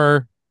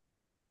 Or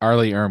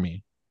Arlie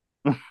Ermy.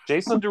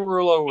 Jason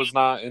Derulo was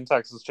not in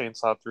Texas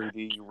Chainsaw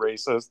 3D, you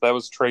racist. That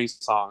was Trey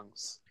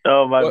Songz.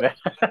 Oh my What-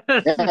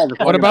 bad. Yeah,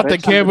 What about the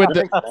bitch kid on with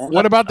the the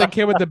what about the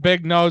kid with the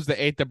big nose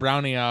that ate the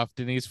brownie off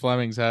Denise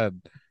Fleming's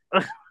head?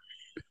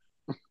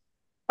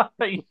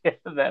 Yeah,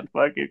 that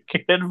fucking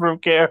kid from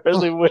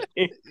Carolyn Way.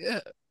 Yeah.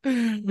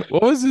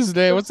 What was his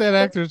name? What's that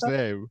actor's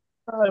name?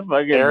 I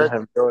fucking Eric-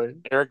 have joy.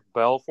 Eric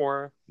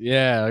Balfour.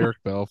 Yeah, Eric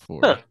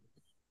Balfour.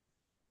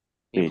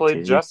 He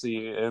played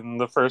Jesse in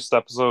the first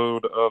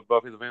episode of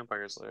Buffy the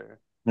Vampire Slayer.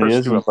 He First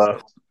is 2 in Buff.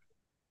 episodes.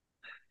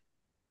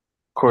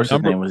 Of course,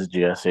 his name was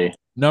Jesse.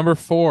 Number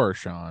 4,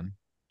 Sean.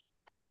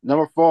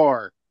 Number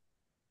 4,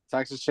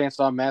 Texas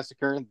Chainsaw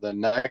Massacre: The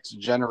Next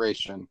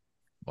Generation.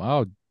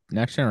 Wow,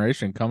 Next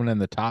Generation coming in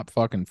the top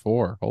fucking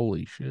 4.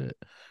 Holy shit.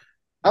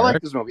 I like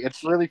Eric? this movie.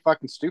 It's really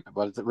fucking stupid,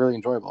 but it's really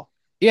enjoyable.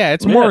 Yeah,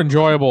 it's more Yeah.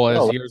 enjoyable as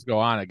Oh, years go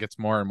on. It gets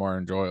more and more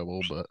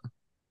enjoyable, but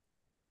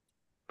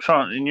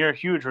Sean, and you're a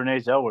huge Renee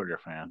Zellweger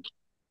fan.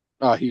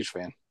 Oh, huge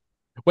fan.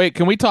 wait,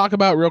 can we talk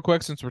about real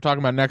quick since we're talking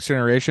about Next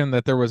Generation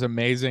that there was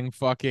amazing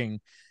fucking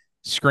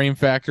Scream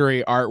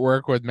Factory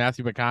artwork with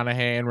Matthew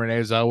McConaughey and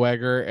Renee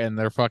Zellweger and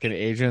their fucking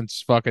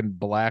agents fucking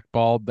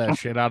blackballed that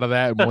shit out of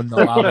that and wouldn't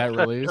allow that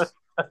release.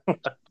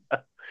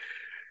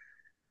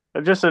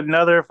 Just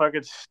another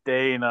fucking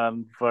stain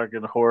on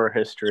fucking horror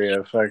history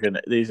of fucking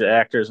these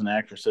actors and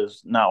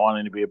actresses not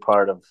wanting to be a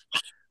part of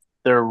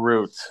their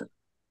roots.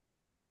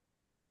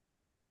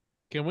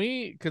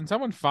 Can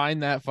someone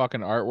find that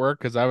fucking artwork?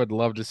 Because I would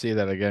love to see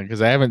that again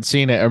because I haven't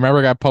seen it. I remember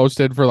it got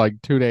posted for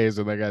like 2 days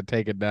and they got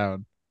taken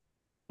down.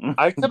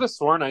 I could have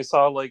sworn I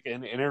saw like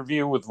an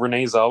interview with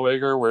Renee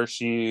Zellweger where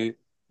she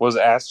was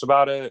asked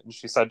about it and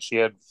she said she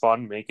had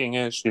fun making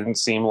it. She didn't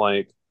seem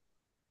like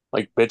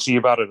bitchy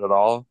about it at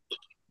all.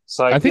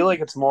 So I I feel think like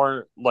it's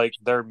more like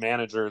their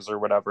managers or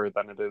whatever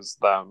than it is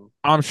them.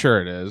 I'm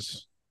sure it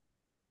is.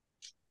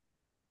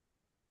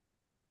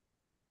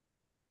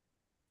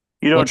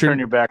 What's your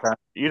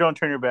You don't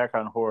turn your back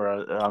on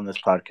horror on this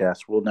podcast.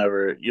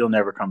 You'll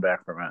never come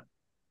back from it.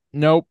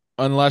 Nope,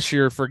 unless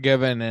you're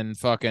forgiven and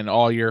fucking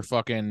all your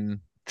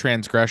fucking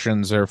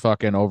transgressions are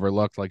fucking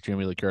overlooked like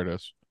Jamie Lee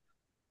Curtis.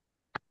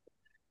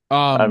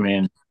 I Um,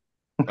 mean,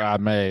 I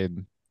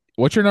made.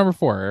 What's your number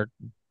 4, Eric?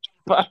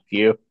 fuck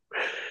you.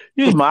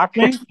 You just mock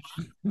me.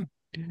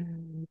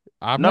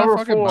 I'm not Number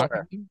fucking mocking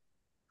 4, you.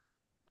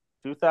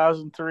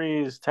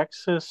 2003's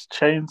Texas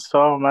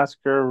Chainsaw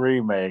Massacre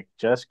remake.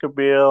 Jessica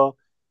Biel,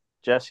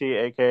 Jesse,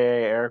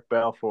 aka Eric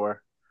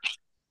Balfour.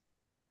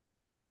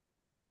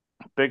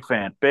 Big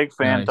fan. Big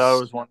fan. Thought it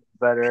Nice. was one of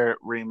the better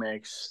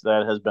remakes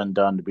that has been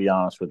done, to be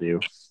honest with you,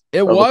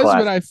 It of the was,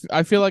 but classic.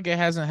 I feel like it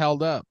hasn't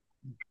held up.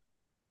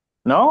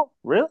 No,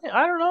 really?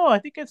 I don't know. I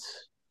think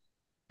it's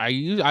I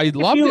if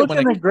loved you it look when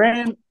in it. the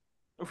grand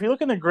if you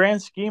look in the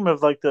grand scheme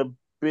of like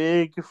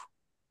big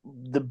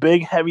the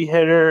big heavy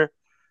hitter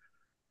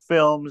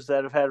films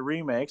that have had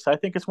remakes, I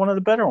think it's one of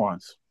the better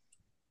ones.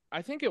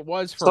 I think it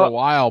was for a So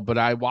while, but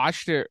I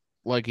watched it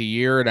like a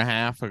year and a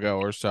half ago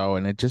or so,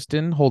 and it just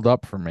didn't hold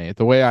up for me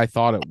the way I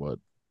thought it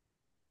would.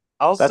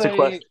 I'll That's a say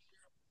question.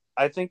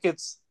 I think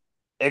it's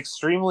I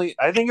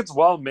think it's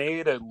well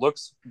made. It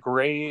looks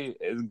great.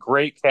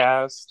 Great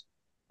cast.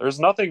 There's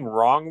nothing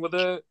wrong with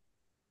it.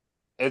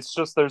 It's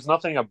just there's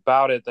nothing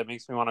about it that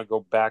makes me want to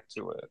go back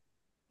to it.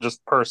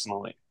 Just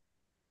personally.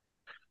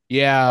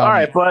 Yeah, All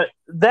right, but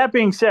that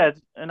being said,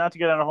 and not to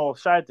get on a whole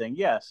side thing,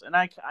 yes, and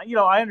I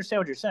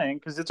understand what you're saying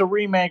because it's a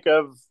remake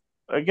of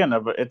again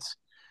of it's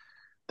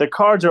the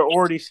cards are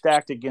already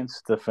stacked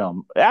against the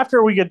film.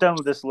 After we get done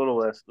with this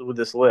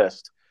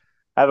list,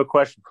 I have a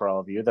question for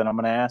all of you that I'm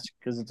going to ask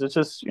because it's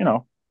just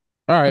all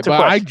right, it's a but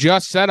I question.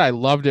 just said I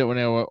loved it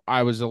when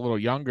I was a little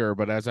younger,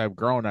 but as I've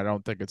grown, I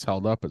don't think it's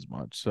held up as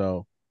much.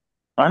 So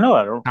I know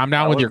I don't. I'm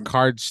down I with your wasn't.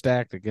 cards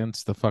stacked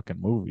against the fucking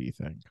movie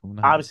thing. Come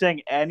I'm on.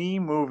 saying any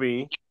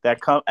remake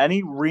that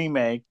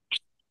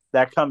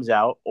comes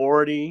out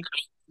already,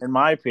 in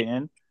my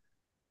opinion,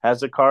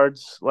 has the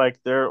cards like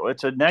they're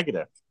it's a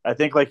negative. I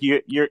think like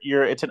you're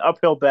it's an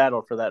uphill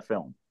battle for that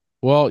film.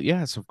 Well,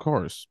 yes, of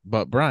course.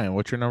 But Brian,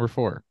 what's your number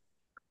 4?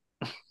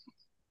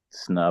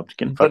 Snubbed,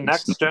 getting The fucking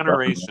next snubbed on.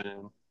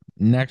 generation.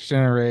 Next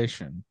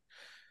Generation.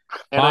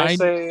 And I Mine.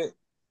 say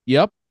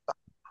Yep.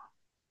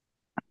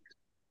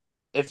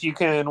 if you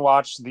can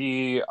watch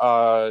the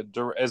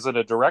is it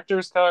a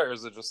director's cut or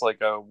is it just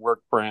like a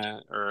work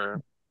print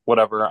or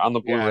whatever on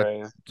the Yeah,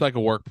 Blu-ray? it's like a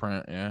work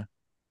print. Yeah.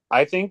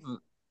 I think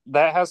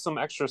that has some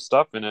extra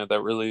stuff in it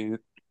that really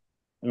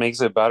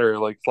makes it better,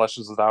 like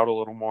fleshes it out a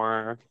little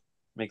more,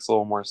 makes a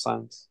little more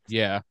sense.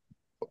 Yeah.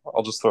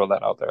 I'll just throw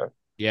that out there.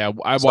 Yeah.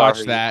 I watched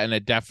Sorry. that and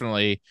it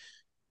definitely.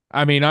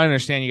 I mean, I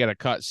understand you got to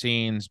cut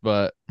scenes,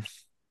 but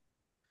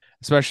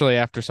especially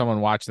after someone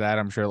watched that,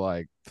 I'm sure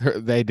like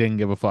they didn't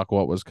give a fuck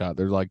what was cut.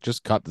 They're like,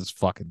 just cut this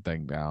fucking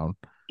thing down.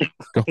 Yeah.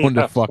 It's going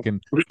to Got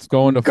fucking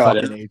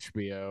it.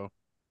 HBO.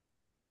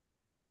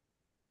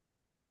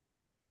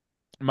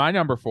 My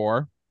number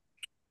 4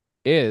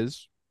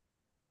 is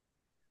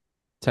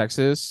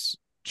Texas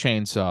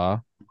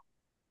Chainsaw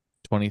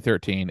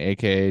 2013,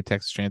 aka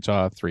Texas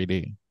Chainsaw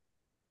 3D.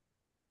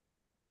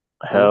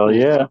 Hell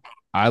yeah.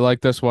 I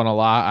like this one a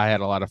lot. I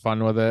had a lot of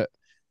fun with it.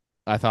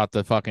 I thought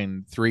the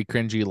fucking 3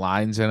 cringy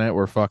lines in it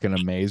were fucking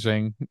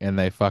amazing, and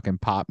they fucking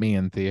popped me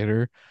in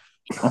theater.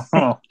 Do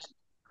you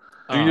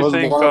Was Um,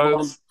 think, one of them.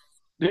 cuz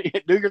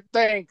Do your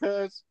thing,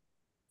 cuz.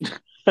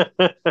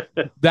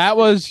 that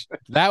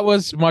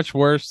was much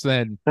worse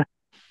than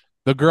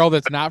the girl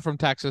that's not from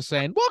Texas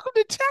saying, "Welcome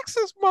to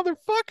Texas,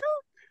 motherfucker."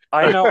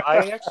 I know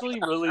I actually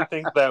really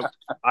think that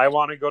I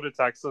want to go to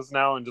Texas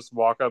now and just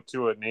walk up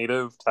to a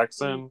native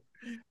Texan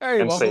Hey,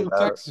 and say welcome to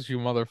that. Texas, you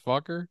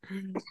motherfucker.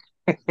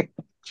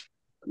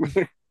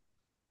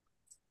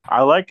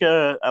 I like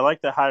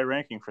the high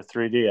ranking for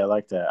 3D. I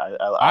like that.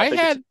 I I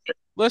think had it's a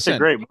listen.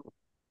 great movie.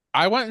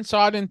 I went and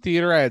saw it in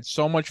theater. I had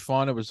so much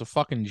fun. It was a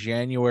fucking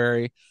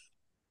January.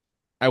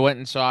 I went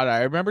and saw it.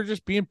 I remember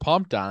just being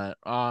pumped on it.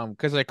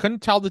 Because I couldn't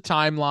tell the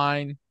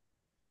timeline.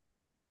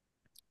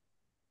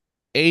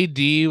 AD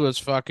was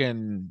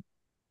fucking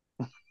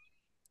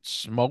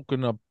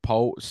smoking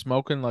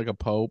like a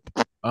pope.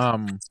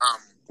 Um,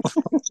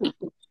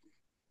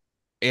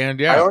 and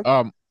I yeah,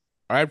 like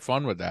I had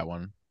fun with that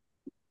one.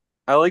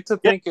 I like to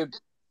Yeah, think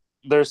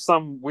there's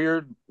some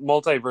weird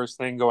multiverse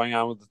thing going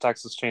on with the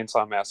Texas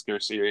Chainsaw Massacre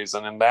series,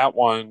 and in that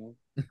one,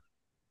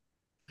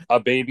 a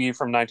baby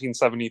from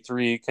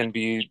 1973 can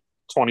be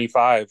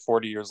 25,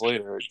 40 years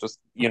later. Just,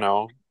 it's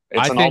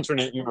I an think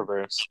alternate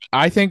universe.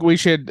 I think we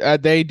should.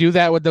 They do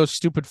that with those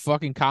stupid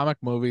fucking comic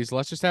movies.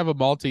 Let's just have a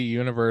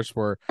multi-universe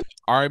where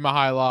Ari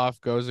Mihailov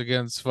goes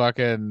against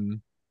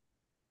fucking.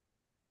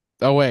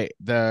 Oh wait,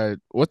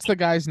 what's the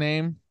guy's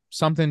name?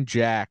 Something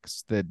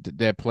Jax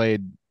that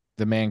played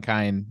the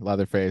Mankind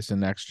Leatherface in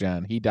Next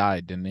Gen. He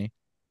died, didn't he?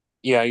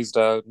 Yeah, he's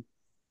dead.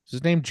 Is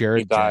his name He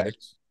Jared died.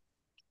 Jax?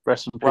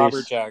 rest in Robert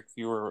peace. Jack,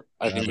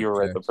 I think you Robert were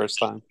right the Jax. first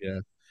time. Yeah.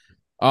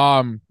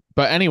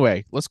 But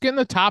anyway, let's get in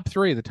the top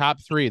three. The top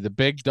three, the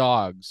big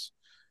dogs,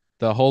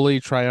 the Holy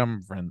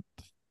Triumvirate.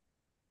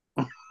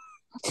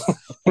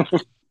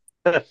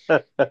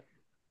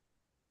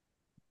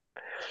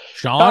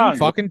 Sean, Kong.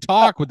 fucking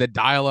talk with the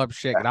dial-up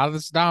shit. Get out of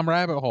this damn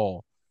rabbit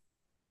hole.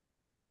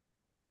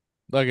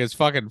 Look, his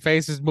fucking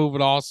face is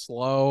moving all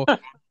slow.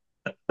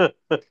 Sean,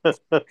 Is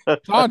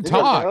it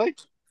talk. really?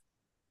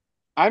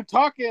 I'm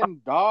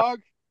talking,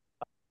 dog.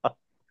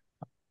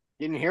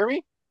 Can you hear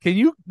me? Can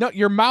you? No,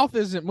 your mouth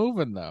isn't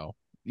moving though.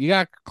 You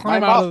gotta My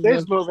climb out mouth of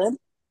is the. moving.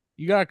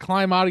 You gotta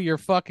climb out of your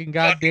fucking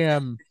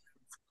goddamn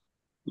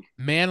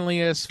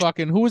manliest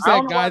fucking. Who was I that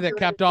don't know why guy I'm that doing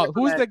any kept all? Who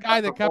different was than the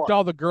guy that kept before.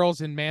 all the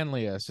girls in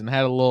manliest and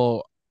had a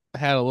little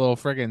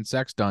friggin'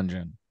 sex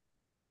dungeon?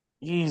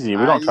 Easy.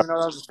 We I don't didn't talk. even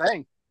know that was a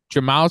thing.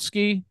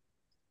 Jamowski.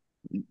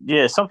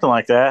 Yeah, something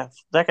like that.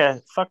 That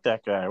guy. Fuck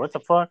that guy. What the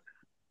fuck?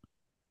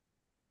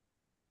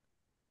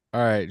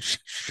 All right,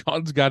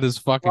 Sean's got his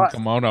fucking What?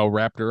 kimono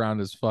wrapped around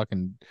his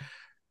fucking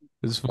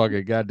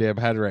goddamn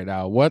head right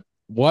now. What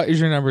is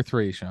your number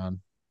three, Sean?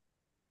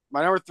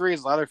 My number 3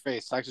 is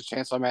Leatherface, Texas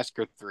Chainsaw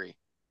Massacre 3.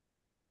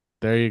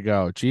 There you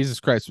go. Jesus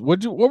Christ.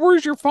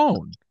 Where's your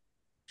phone?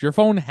 Is your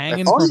phone My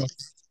hanging phone? from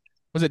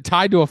was it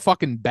tied to a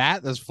fucking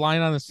bat that's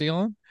flying on the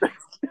ceiling?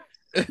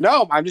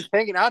 No, I'm just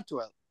hanging out to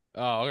it.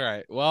 Oh, all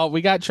right. Well,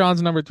 we got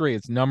Sean's number three.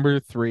 It's number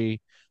three,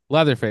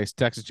 Leatherface,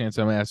 Texas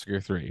Chainsaw Massacre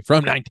 3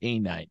 from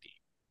 1990.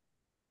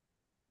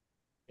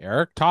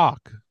 Eric,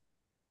 talk.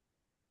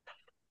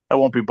 I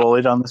won't be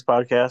bullied on this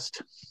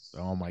podcast.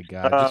 Oh my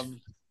God. Just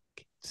Um,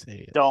 say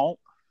it. don't.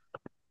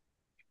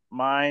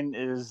 Mine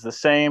is the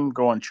same.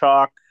 Going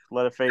chalk.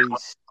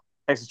 Leatherface.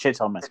 Texas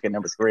Chainsaw Massacre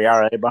number 3. All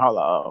right,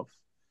 Mahalo.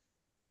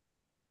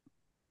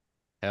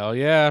 Hell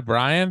yeah,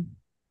 Brian.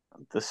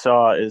 The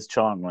Saw is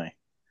Chongli.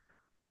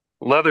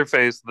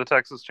 Leatherface, the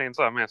Texas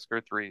Chainsaw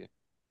Massacre 3.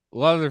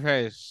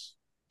 Leatherface,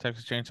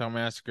 Texas Chainsaw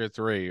Massacre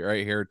 3,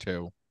 right here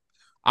too.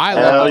 I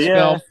love Hell this yeah.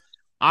 film.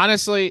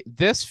 Honestly,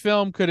 this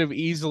film could have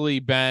easily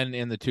been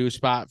in the 2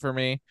 spot for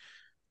me.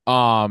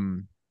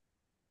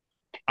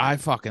 I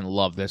fucking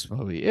love this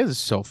movie. It is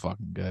so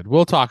fucking good.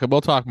 We'll talk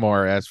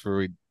more as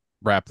we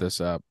wrap this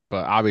up.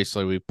 But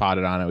obviously we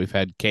potted on it. We've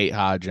had Kate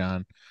Hodge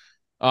on.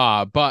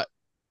 But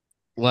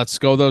let's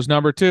go those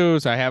number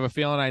twos. I have a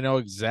feeling I know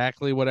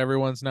exactly what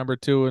everyone's number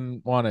 2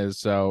 and 1 is.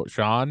 So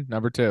Sean,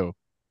 number 2.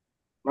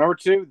 Number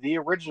 2, the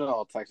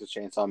original Texas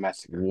Chainsaw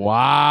Massacre.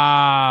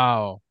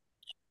 Wow.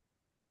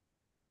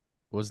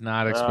 Was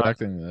not Uh,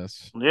 expecting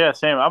this. yeah,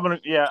 same.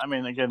 Yeah, I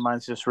mean, again,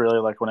 mine's just really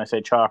like when I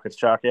say chalk, it's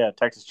chalk. Yeah,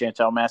 Texas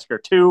Chainsaw Massacre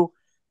 2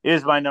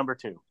 is my number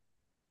 2.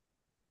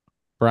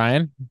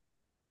 Brian?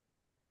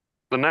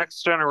 The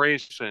Next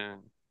Generation.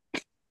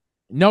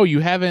 No, you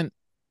haven't.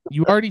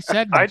 You already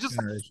said I Next just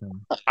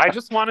Generation. I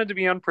just wanted to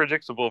be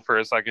unpredictable for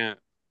a second.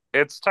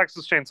 It's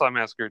Texas Chainsaw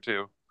Massacre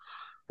 2.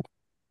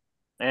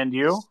 And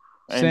you?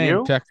 And Same.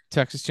 you?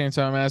 Texas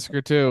Chainsaw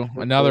Massacre 2.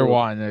 Another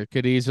one that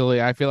could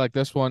easily. I feel like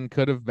this one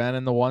could have been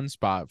in the 1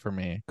 spot for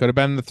me. Could have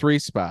been the 3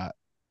 spot.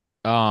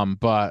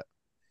 But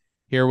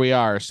here we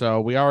are. So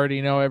we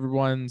already know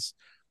everyone's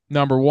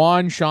number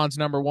 1. Sean's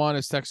number 1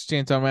 is Texas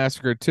Chainsaw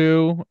Massacre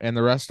 2, and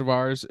the rest of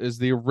ours is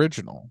the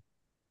original.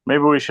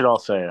 Maybe we should all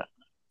say it.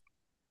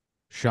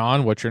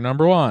 Sean, what's your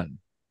number 1?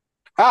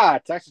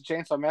 Texas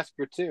Chainsaw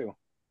Massacre 2.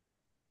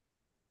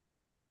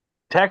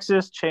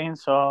 Texas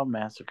Chainsaw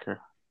Massacre.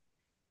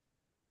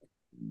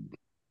 The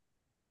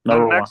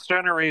Number 1. Next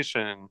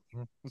Generation.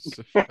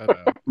 Shut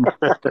up.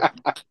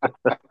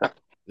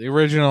 The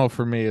original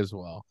for me as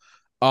well.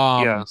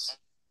 Yes.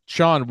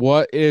 Sean,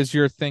 what is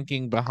your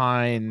thinking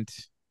behind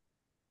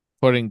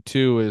putting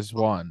 2 as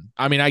 1?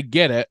 I mean, I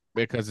get it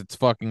because it's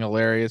fucking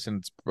hilarious and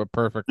it's a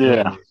perfect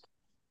Yeah. movie,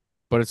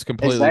 but it's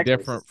completely Exactly.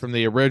 different from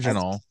the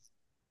original.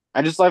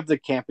 I just love the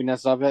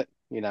campiness of it,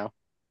 the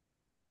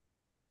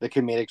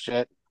comedic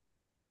shit.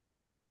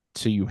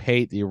 So you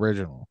hate the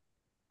original.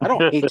 I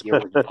don't hate the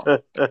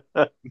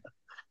original.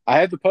 I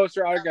have the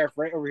poster autograph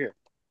right over here.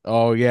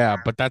 Oh yeah,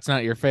 but that's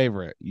not your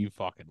favorite. You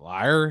fucking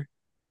liar.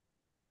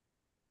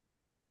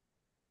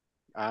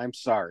 I'm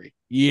sorry.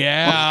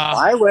 Yeah,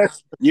 My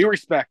list, you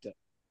respect it.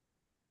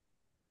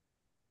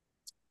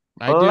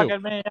 I Look do.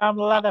 at me, I'm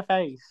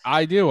Leatherface.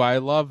 I do. I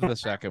love the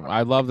second one.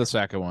 I love the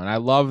second one. I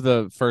love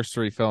the first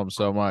three films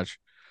so much.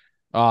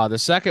 The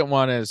second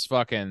one is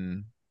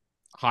fucking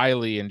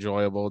highly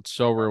enjoyable. It's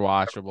so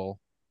rewatchable.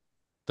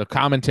 The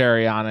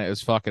commentary on it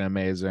is fucking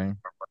amazing.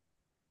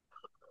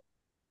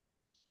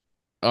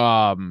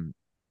 Um,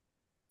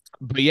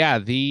 but yeah,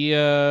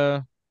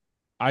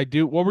 I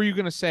do. What were you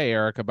gonna say,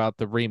 Eric, about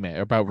the remake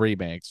about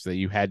remakes that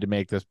you had to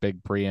make this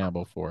big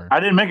preamble for? I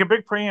didn't make a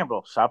big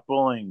preamble. Stop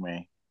bullying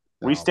me.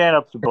 We No. stand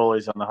up to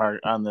bullies on the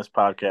heart on this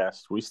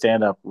podcast. We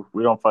stand up.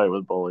 We don't fight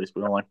with bullies.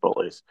 We don't like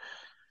bullies.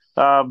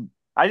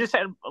 I just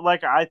had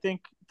like I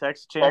think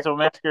Texas Chainsaw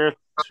Massacre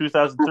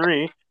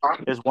 2003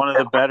 is one of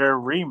the better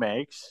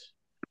remakes,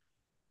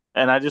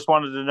 and I just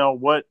wanted to know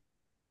what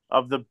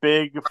of the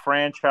big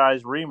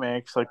franchise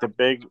remakes, like the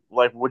big,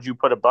 like would you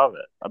put above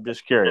it? I'm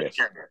just curious.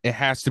 It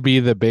has to be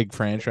the big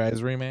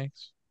franchise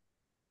remakes.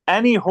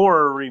 Any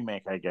horror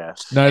remake, I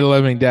guess. Night of the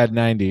Living Dead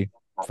 90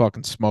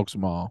 fucking smokes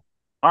them all.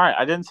 All right,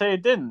 I didn't say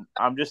it didn't.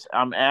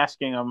 I'm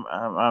asking.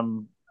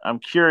 I'm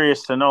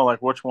curious to know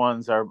like which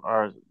ones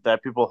are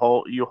that people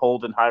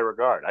hold in high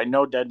regard. I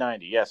know Dead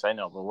 90. Yes, I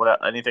know. But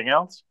what anything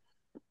else?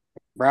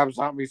 Rob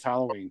Zombie's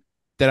Halloween.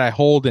 That I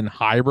hold in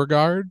high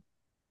regard.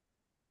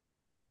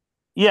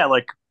 Yeah,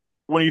 like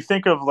when you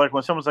think of like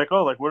when someone's like,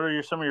 "Oh, like what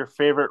are some of your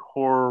favorite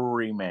horror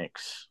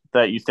remakes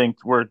that you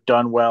think were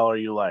done well or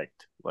you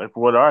liked?" Like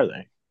what are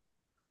they?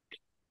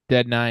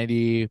 Dead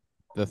 90,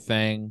 The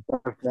Thing.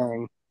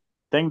 Thing.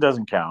 Thing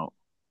doesn't count.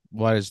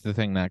 Why does The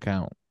Thing not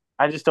count?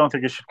 I just don't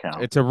think it should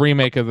count. It's a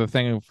remake of The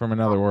Thing from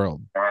Another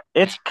World.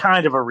 It's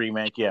kind of a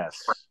remake, yes.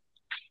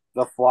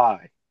 The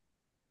Fly.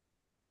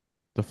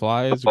 The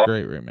Fly is a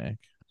great remake.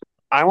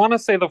 I want to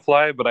say The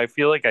Fly, but I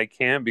feel like I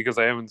can't because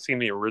I haven't seen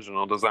the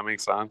original. Does that make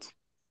sense?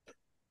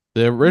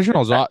 The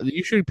originals,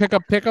 you should pick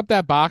up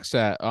that box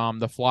set,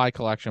 the Fly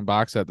collection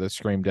box set that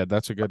Scream did.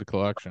 That's a good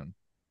collection.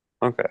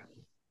 Okay.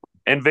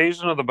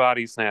 Invasion of the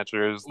Body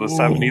Snatchers, the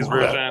 70s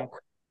version.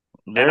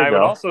 There And you I go.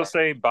 would also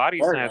say Body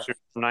There you Snatchers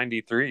from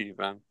 93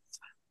 even.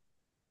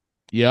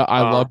 Yeah,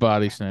 I love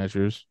Body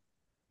Snatchers.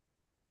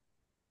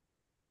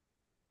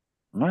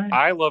 Right.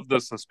 I love the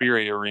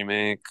Suspiria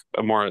remake,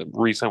 a more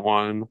recent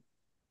one.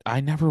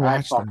 I never I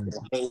watched fucking it.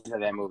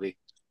 hated that movie.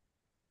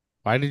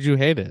 Why did you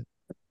hate it?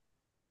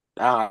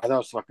 I thought it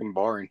was fucking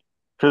boring.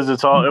 Because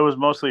it was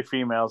mostly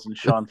females and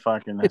Sean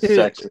fucking is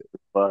sexy.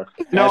 But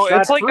No,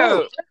 That's it's not like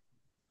true.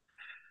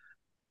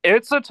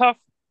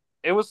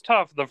 it was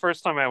tough the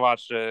first time I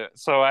watched it.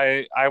 So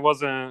I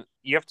wasn't,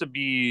 you have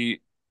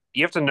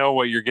to know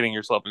what you're getting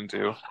yourself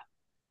into.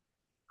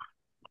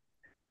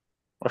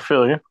 I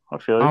feel you.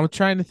 I'm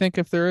trying to think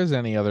if there is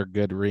any other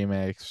good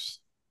remakes.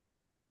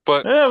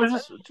 But Yeah, it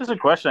was just a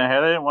question I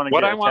had. I didn't want to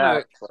what get I want to,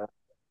 attacked. But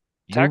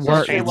You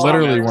Texas Chainsaw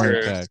literally Massacre,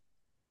 weren't attacked.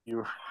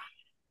 you,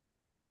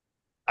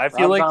 I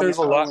feel Rob like Zombie's there's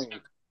a lot. Halloween.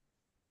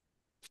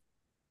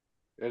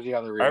 There's the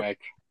other remake.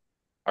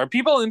 Are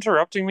people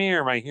interrupting me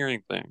or am I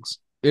hearing things?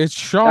 It's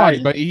Sean, Nice.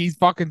 but he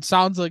fucking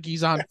sounds like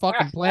he's on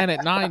fucking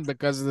Planet 9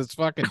 because of this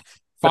fucking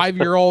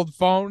 5-year-old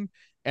phone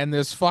and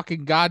this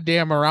fucking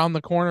goddamn around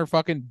the corner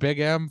fucking Big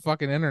M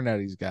fucking internet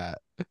he's got.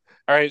 All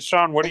right,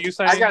 Sean, what are you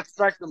saying? I got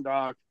Spectrum,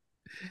 dog.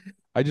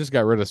 I just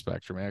got rid of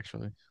Spectrum,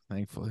 actually,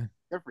 thankfully.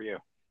 Good for you.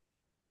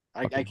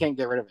 I can't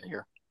get rid of it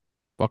here.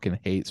 Fucking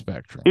hate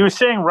Spectrum. he was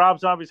saying Rob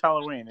Zombie's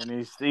Halloween,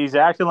 and he's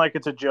acting like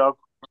it's a joke,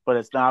 but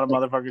it's not a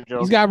motherfucking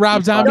joke. He's got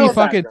Rob Zombie No,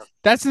 fucking. Spectrum.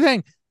 That's the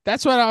thing.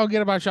 That's what I'll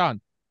get about Sean.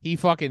 He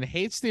fucking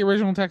hates the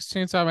original Texas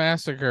Chainsaw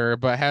Massacre,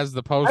 but has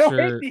the I don't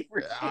poster. hate the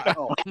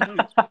original.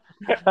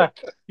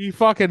 He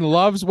fucking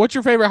loves. What's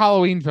your favorite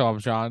Halloween film,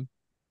 Sean?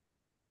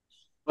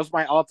 What's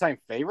my all-time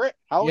favorite?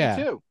 Halloween Yeah.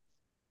 2.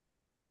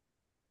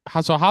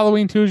 So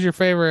Halloween 2 is your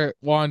favorite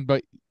one,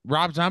 but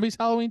Rob Zombie's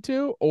Halloween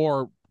 2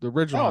 or the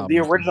original? No, the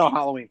Halloween 2? original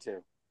Halloween 2.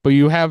 But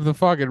you have the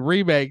fucking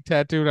remake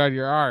tattooed on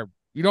your arm.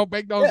 You don't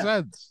make no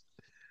sense.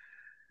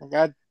 I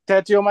got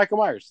tattoo of Michael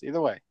Myers.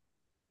 Either way,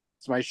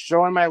 it's my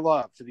showing my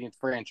love to the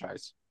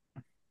franchise.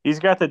 He's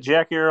got the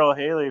Jackie Earl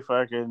Haley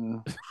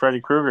fucking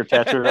Freddy Krueger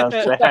tattooed on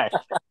his back.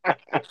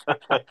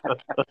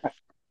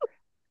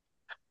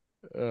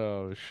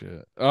 Oh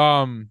shit.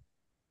 But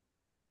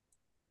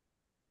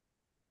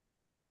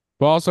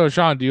also,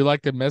 Sean, do you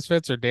like the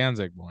Misfits or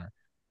Danzig more?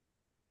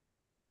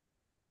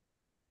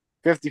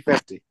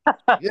 50-50.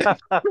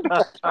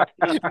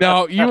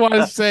 No, you want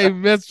to say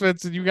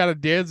Misfits and you got a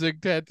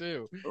Danzig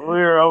tattoo. We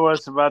were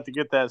almost about to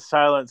get that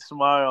silent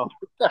smile.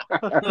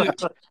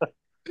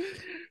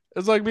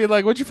 It's like being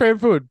like, what's your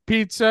favorite food?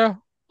 Pizza?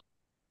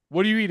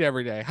 What do you eat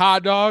every day?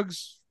 Hot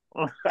dogs?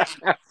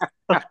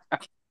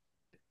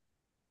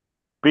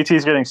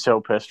 BT's getting so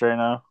pissed right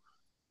now.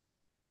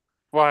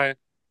 Why? I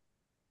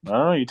don't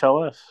know. You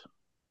tell us.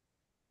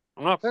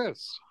 I'm not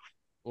pissed.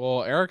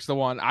 Well, Eric's the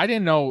one. I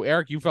didn't know,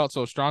 Eric, you felt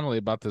so strongly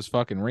about this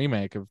fucking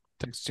remake of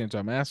Texas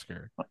Chainsaw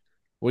Massacre.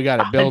 We got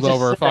to I build just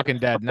over said fucking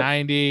Dead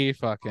 90.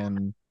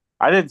 Fucking,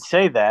 I didn't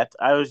say that.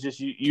 I was just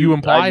you I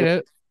implied just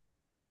it.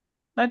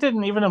 I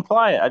didn't even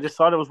imply it. I just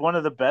thought it was one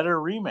of the better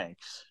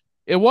remakes.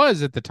 It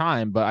was at the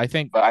time, but I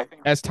think But I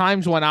think as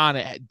times went on,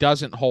 it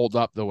doesn't hold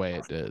up the way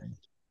it did.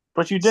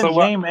 But you So didn't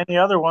what? name any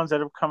other ones that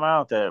have come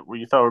out that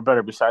you thought were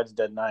better besides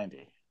Dead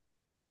 90.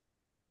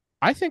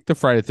 I think the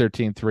Friday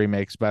 13th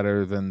remake's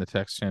better than the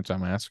Texas Chainsaw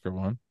Massacre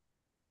one.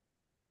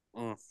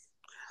 Mm.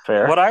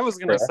 Fair. What I was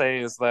gonna say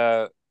is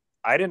that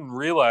I didn't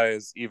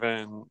realize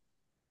even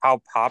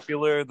how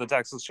popular the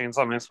Texas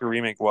Chainsaw Massacre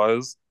remake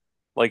was.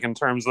 Like in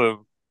terms of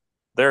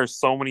there are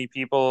so many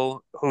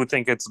people who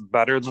think it's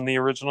better than the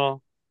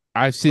original.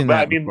 I've seen But I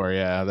that mean, before.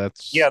 Yeah,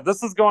 that's yeah,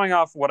 this is going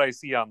off what I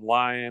see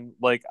online.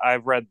 Like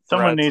I've read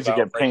Someone threads needs to about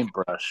get like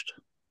paintbrushed.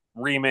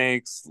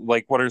 remakes,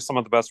 like what are some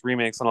of the best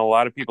remakes, and a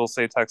lot of people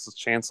say Texas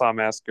Chainsaw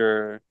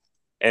Massacre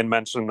and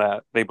mention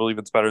that they believe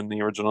it's better than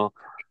the original.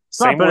 It's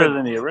not Same better with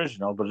than the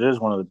original, but it is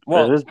one of the.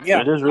 well, It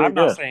yeah, is really I'm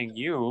not good. saying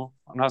you.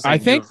 I'm not I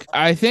saying you. think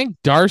I think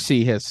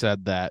Darcy has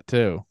said that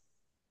too.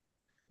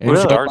 And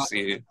Who's Really?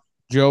 Darcy?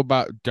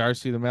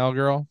 Darcy the mail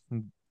girl.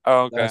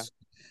 Oh, okay. That's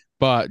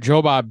but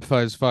Joe Bob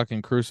has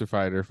fucking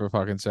crucified her for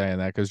fucking saying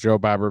that because Joe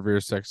Bob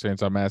reveres Texas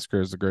Chainsaw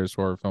Massacre as the greatest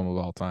horror film of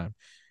all time,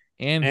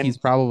 and he's And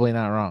probably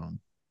not wrong.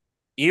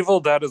 Evil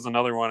Dead is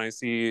another one I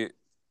see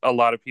a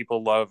lot of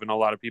people love and a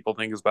lot of people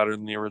think is better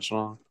than the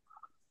original.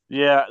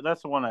 Yeah,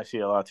 that's the one I see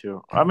a lot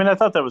too. I mean, I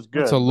thought that was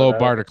That's a good, but low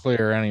bar to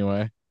clear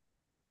anyway.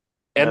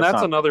 And that's that's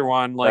not another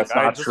one. Like that's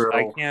not I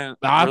true. can't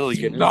really That's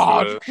get into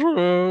not it.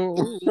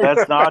 true.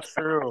 That's not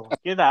true.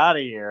 Get out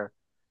of here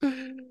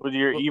with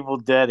your Evil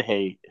Dead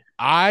hate.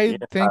 I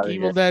Get think out of Evil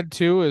here. Dead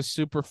 2 is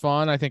super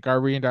fun. I think Are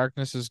We in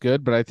Darkness is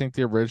good, but I think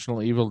the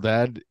original Evil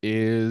Dead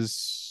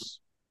is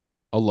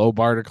a low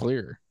bar to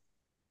clear.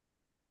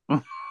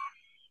 All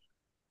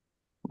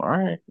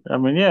right. I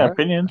mean, yeah, All right.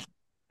 opinions.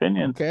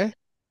 Opinions. Okay.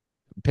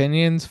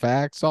 Opinions,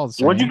 facts, all the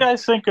What'd you same.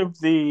 guys think of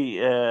the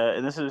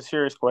and this is a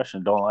serious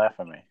question, don't laugh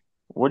at me.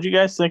 What'd you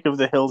guys think of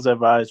the Hills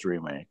Have Eyes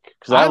remake?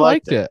 Because I I liked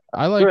liked it. it.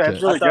 I dude, liked that's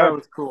it. I really thought it good.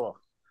 was cool.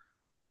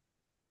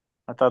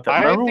 I thought that. I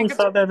Remember we think it's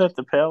saw that at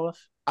the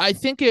Palace? I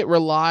think it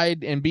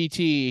relied in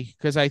BT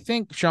because I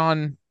think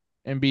Sean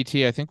and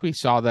BT, I think we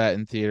saw that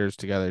in theaters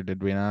together,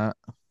 did we not?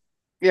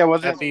 Yeah, at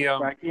wasn't the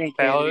Becky and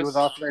Katie was Palace.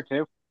 also there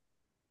too?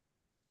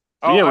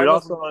 Oh, Yeah, I we all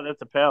wasn't. saw it at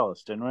the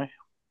Palace, didn't we?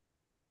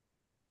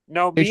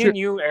 No, They me sure and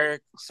you,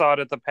 Eric, saw it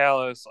at the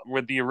Palace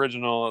with the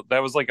original.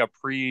 That was like a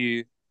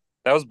pre.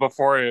 That was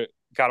before it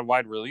got a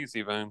wide release.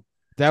 Even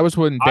that was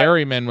when I,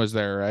 Berryman was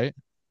there, right?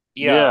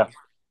 yeah, Yeah.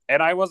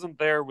 and I wasn't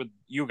there with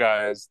you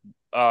guys.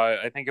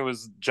 I think it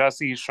was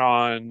Jesse,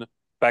 Sean,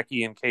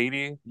 Becky, and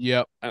Katie.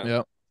 Yep. Uh,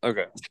 Yep.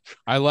 okay.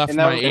 I left And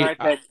that my was the eight night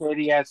that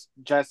Katie asked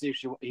Jesse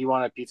if he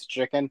wanted a piece of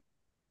chicken.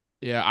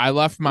 yeah, I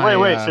left my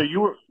Wait.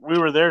 So we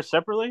were there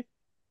separately?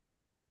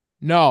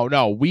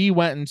 no, we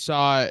went and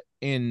saw it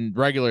in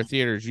regular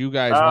theaters. You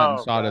guys went and Oh,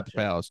 saw it at the gotcha.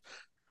 Palace.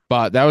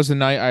 But that was the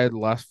night I had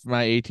left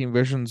my 18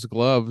 Visions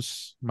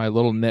gloves, my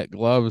little knit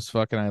gloves,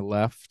 fucking I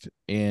left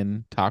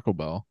in Taco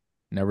Bell.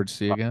 Never to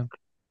see again.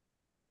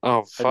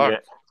 Oh Have you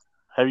fuck.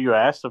 have you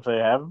asked if they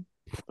have them?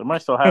 They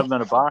might still have them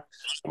in a box.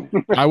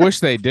 I wish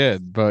they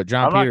did, but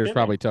John I'm not Peters kidding.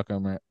 probably took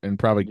them and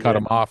probably cut Yeah.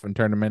 them off and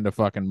turned them into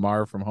fucking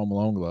Marv from Home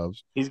Alone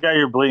gloves. He's got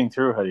your bleeding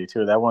through hoodie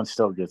too. That one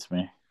still gets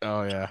me.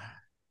 Oh yeah.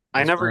 I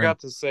Let's never burn. got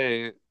to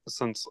say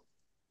since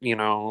you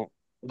know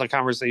the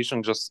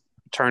conversation just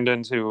turned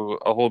into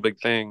a whole big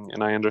thing,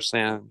 and I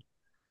understand.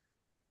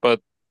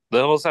 But The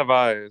Hills Have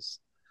Eyes,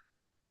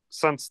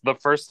 since the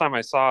first time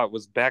I saw it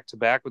was back to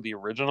back with the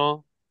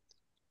original.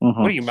 What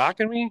Hmm. are you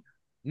mocking me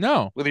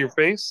No. with your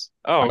face?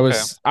 Oh, I okay.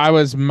 was I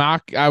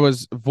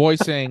was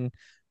voicing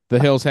the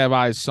Hills Have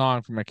Eyes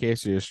song from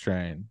Acacia's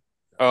Train.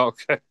 Oh,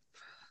 okay.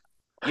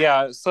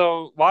 Yeah,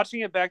 so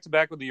watching it back to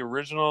back with the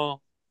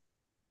original,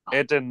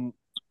 it didn't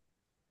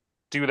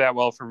do that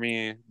well for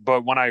me.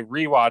 But when I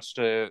rewatched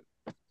it,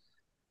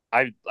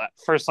 I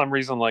for some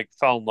reason like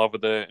fell in love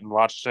with it and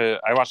watched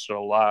it. I watched it a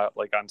lot,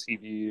 like on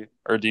TV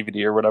or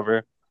DVD or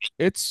whatever,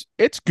 It's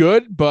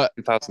good, but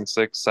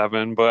 2006,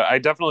 seven. But I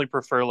definitely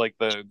prefer like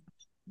the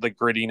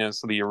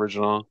grittiness of the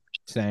original.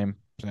 same.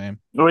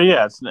 Well,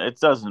 yeah,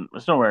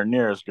 it's nowhere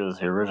near as good as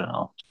the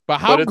original. But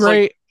how But it's like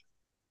great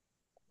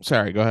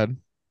sorry, go ahead.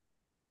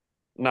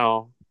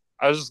 no,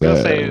 I was just gonna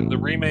say the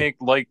remake,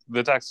 like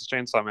the Texas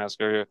Chainsaw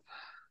Massacre,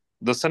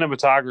 the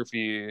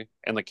cinematography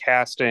and the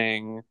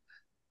casting,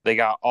 they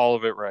got all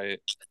of it right.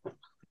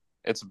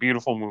 It's a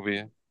beautiful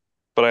movie,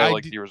 but I I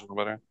like do, the original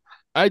better.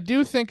 I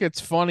do think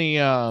it's funny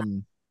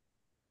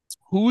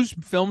whose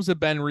films have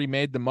been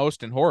remade the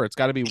most in horror? It's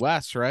got to be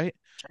Wes, right?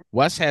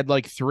 Wes had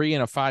like 3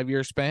 in a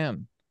 5-year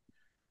span.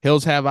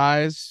 Hills Have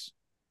Eyes,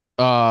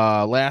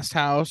 Last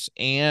House,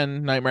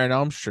 and Nightmare on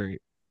Elm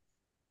Street.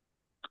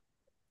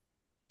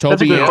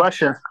 That's a Toby good Yeah,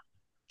 question.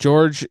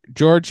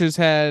 George has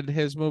had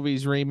his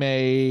movies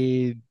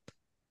remade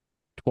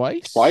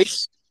twice.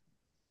 Twice?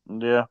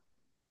 Yeah.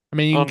 I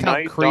mean, you can count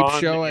Night, Creep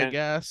Dawn, Show, I and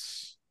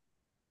guess.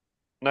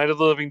 Night of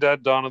the Living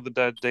Dead, Dawn of the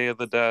Dead, Day of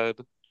the Dead.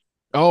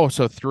 Oh,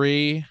 so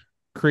 3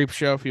 Creep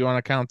Show if you want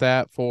to count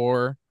that.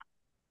 4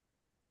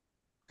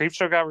 Creep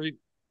Show got are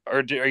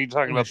you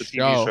talking in a about the TV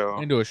show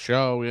show? into a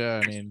show.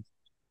 Yeah, I mean,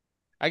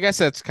 I guess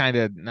that's kind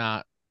of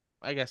not.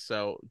 I guess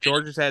so.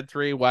 George's had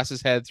 3.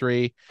 Wes's had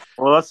 3.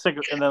 Well, let's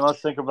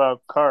think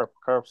about Carp.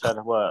 Carp's had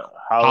what?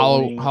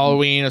 Halloween,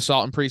 Halloween,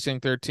 Assault in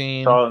Precinct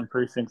 13, Assault in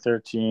Precinct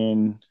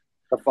 13,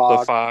 The The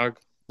fog. Fog.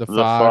 The The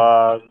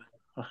Fog,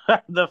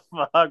 Fog, the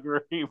Fog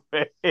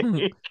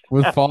remake.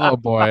 with Fall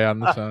Out Boy on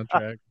the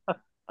soundtrack.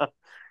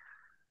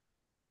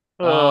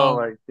 Oh Um,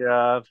 my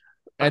god.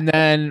 and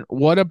then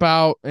what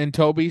about and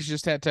Toby's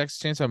just had Texas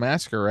Chainsaw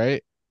Massacre,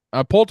 right?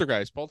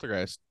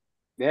 Poltergeist.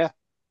 Yeah.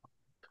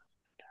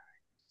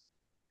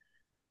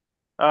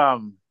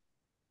 Um,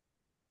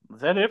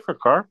 is that it for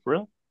Carp?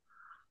 Really?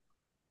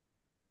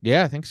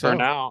 Yeah, I think For so.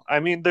 now. I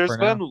mean, For there's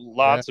been now, yeah,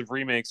 lots of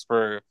remakes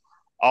for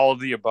all of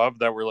the above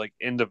that were like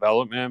in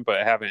development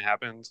but haven't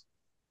happened.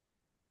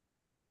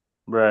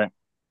 Right.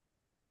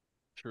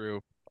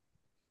 true.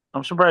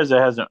 I'm surprised they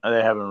haven't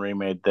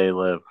remade They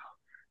Live.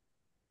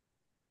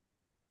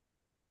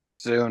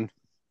 Soon.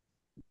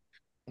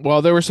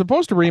 Well, they were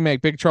supposed to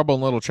remake Big Trouble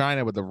in Little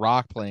China with The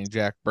Rock playing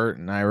Jack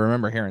Burton. I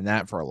remember hearing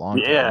that for a long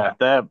time. Yeah,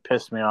 that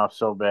pissed me off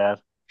so bad.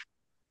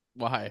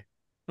 Why?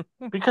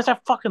 Because I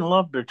fucking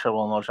love Big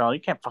Trouble in Little China. You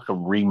can't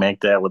fucking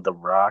remake that with The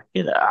Rock.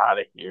 Get out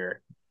of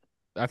here.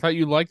 I thought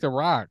you liked The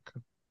Rock.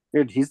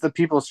 Dude, he's the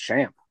people's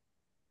champ.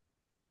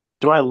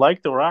 Do I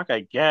like The Rock?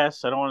 I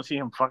guess. I don't want to see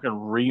him I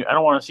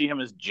don't want to see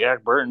him as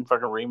Jack Burton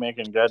fucking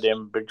remaking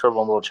goddamn Big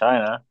Trouble in Little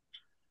China.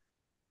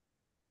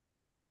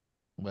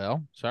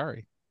 Well,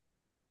 sorry.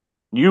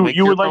 Make You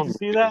your would like own to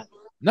see movie. that?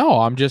 No,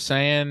 I'm just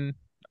saying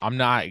I'm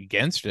not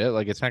against it.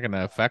 Like it's not going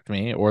to affect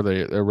me or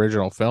the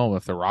original film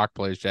if The Rock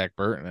plays Jack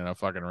Burton in a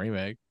fucking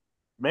remake.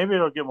 Maybe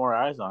it'll get more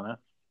eyes on it.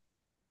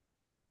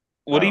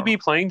 Would he be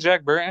playing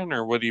Jack Burton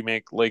or would he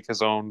make like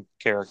his own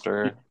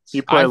character?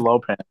 He played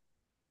Lopan.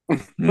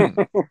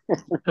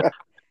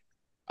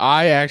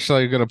 I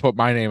actually going to put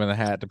my name in the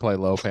hat to play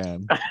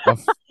Lopan.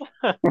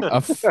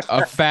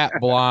 A fat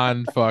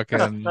blonde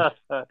fucking.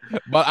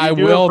 But I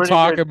do a will pretty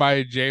talk good- in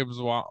my James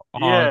Hong.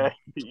 Yeah,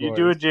 you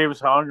do a voice. James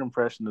Hong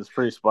impression that's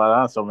pretty spot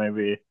on. So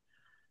maybe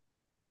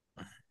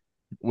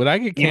Would I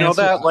get You know canceled?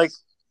 that like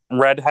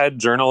redhead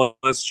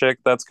journalist chick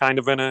that's kind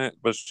of in it,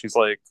 but she's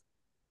like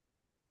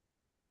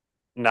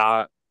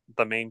not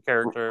the main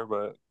character,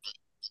 but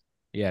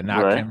Yeah,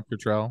 not right. Kim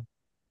Cattrall.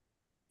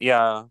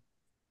 yeah,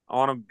 I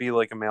want to be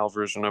like a male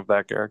version of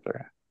that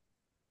character.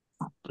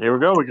 Here we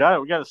go. We got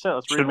it. We got it set.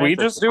 Let's Should remake we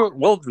this. just do it?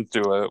 We'll just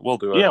do it. We'll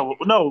do it. Yeah. Well,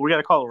 no, we got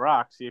to call The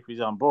Rock, see if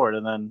he's on board,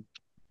 and then.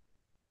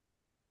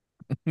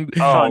 Oh,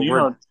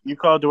 Sean, you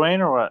call Dwayne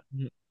or what?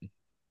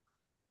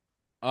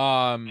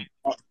 Um,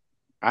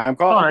 I'm Sean,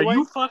 calling. are Dwayne.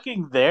 you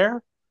fucking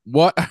there?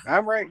 what?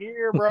 I'm right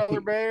here,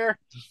 brother bear.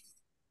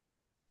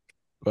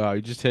 Wow,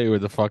 you just hit you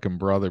with the fucking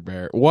brother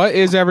bear. What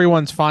is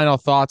everyone's final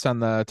thoughts on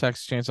the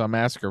Texas Chainsaw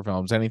Massacre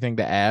films? Anything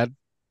to add?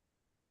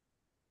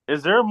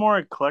 Is there a more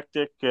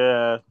eclectic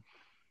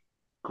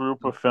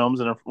group of films?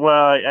 Well,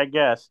 I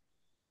guess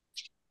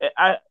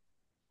I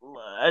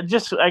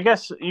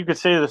guess you could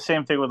say the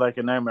same thing with like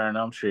a Nightmare on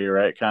Elm Street,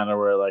 right? Kind of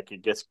where like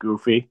it gets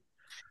goofy.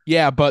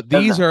 Yeah, but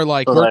these are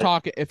like So we're like-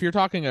 talking. If you're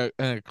talking an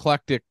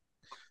eclectic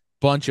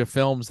bunch of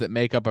films that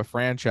make up a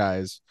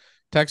franchise,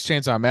 Texas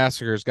Chainsaw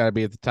Massacre's got to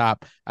be at the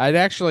top. I'd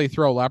actually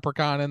throw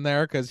Leprechaun in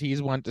there because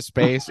he's went to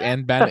space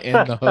and been in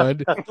the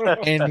hood,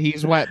 and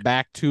he's went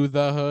back to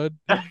the hood.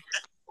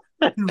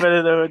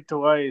 Better than it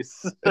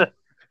twice.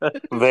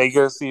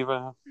 Vegas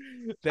even.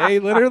 They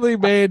literally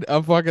made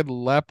a fucking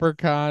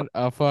Leprechaun,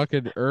 a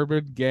fucking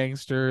urban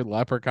gangster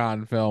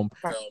Leprechaun film,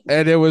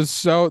 and it was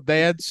so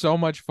they had so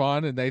much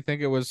fun, and they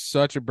think it was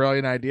such a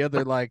brilliant idea.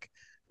 They're like,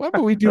 "Why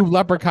don't we do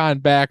Leprechaun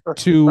back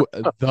to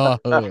the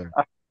hood?"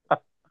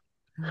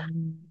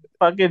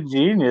 Fucking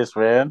genius,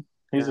 man.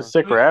 He's a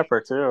sick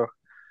rapper too.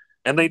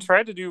 And they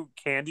tried to do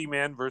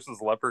Candyman versus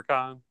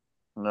Leprechaun.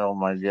 Oh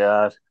my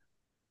god.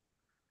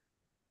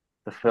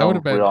 The That would film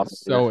have we been all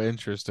so needed.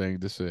 interesting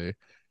to see.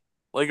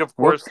 Like, of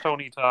course,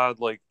 Tony Todd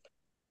like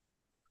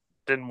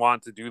didn't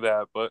want to do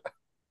that, but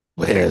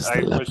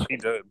I wish he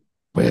did.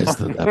 Where's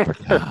the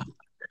Leprechaun?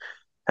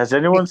 Has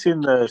anyone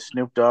seen the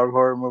Snoop Dogg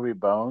horror movie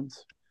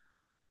Bones?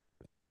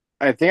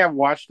 I think I've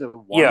watched it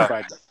once. Yeah.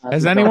 But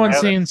Has I anyone don't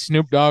have it. seen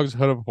Snoop Dogg's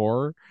Hood of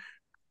Horror?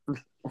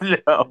 No.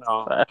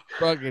 No.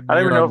 Fucking, I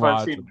don't even you're know if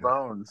I've seen unwatchable.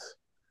 Bones.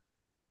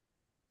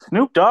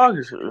 Snoop Dogg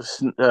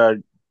is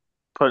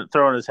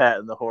throwing his hat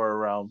in the horror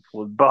realm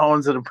with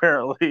Bones and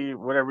apparently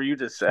whatever you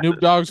just said. Snoop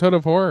Dogg's Hood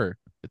of Horror.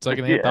 It's like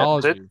an Yeah,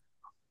 anthology.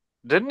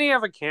 Didn't he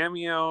have a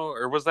cameo,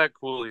 or was that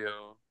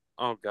Coolio?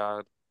 Oh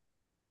God!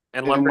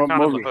 And In what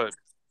Leprechaun in the movie? Hood.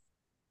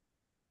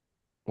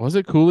 Was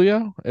it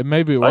Coolio? It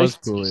maybe was Ice-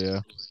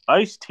 Coolio.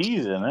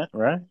 Ice-T's in it,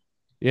 right?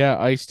 Yeah,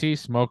 Ice-T,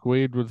 smoke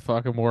weed with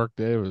fucking Warwick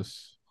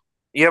Davis.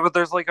 Yeah, but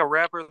there's like a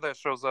rapper that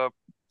shows up,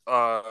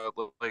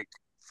 like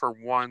for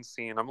one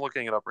scene. I'm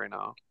looking it up right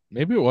now.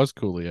 Maybe it was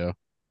Coolio.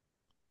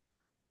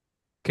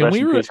 Can Rest we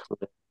in re- peace,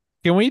 Coolio.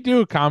 can we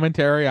do a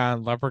commentary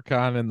on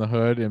Leprechaun in the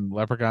Hood and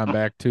Leprechaun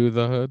Back to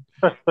the Hood?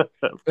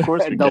 Of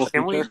course we Double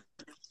can. Can we feature.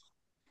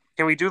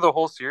 can we do the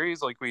whole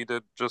series like we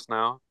did just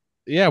now?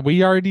 Yeah,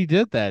 we already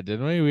did that,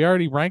 didn't we? We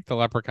already ranked the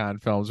Leprechaun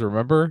films,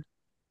 remember?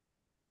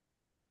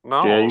 Yeah,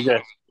 No.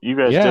 you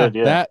guys Yeah, did.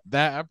 Yeah.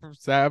 that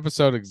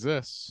episode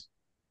exists.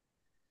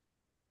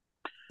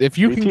 If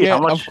you can VP, how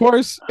get, of much?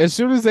 course, as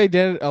soon as they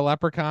did a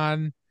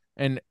Leprechaun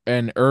and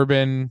an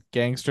urban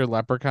gangster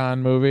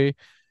Leprechaun movie,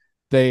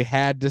 they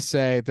had to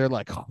say they're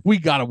like, "Oh, we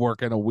got to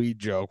work in a weed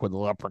joke with a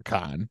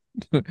Leprechaun."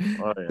 They're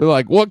Oh yeah.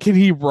 like, "What can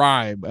he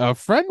rhyme? A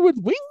friend with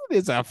weed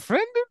is a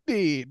friend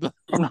indeed."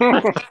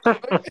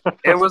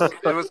 It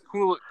was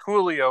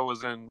Coolio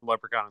was in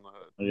Leprechaun in the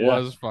Hood. Yeah.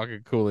 Was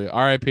fucking Coolio.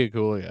 R.I.P.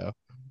 Coolio.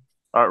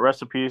 All right.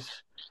 Rest in peace,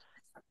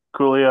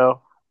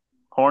 Coolio.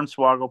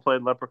 Hornswoggle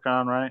played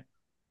Leprechaun, right?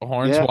 Yeah.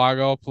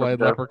 Hornswoggle played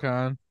Yep.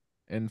 Leprechaun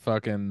in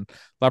fucking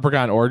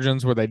Leprechaun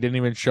Origins, where they didn't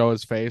even show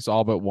his face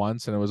all but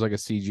once, and it was like a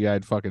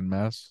CGI'd fucking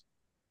mess.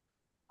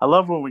 I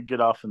love when we get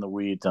off in the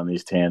weeds on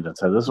these tangents.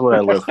 This is what I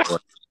live for.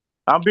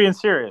 I'm being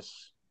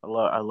serious. I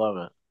love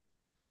it.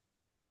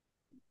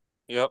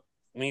 Yep,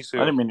 me I too.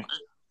 didn't mean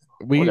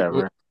We,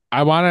 whatever.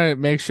 I want to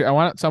make sure. I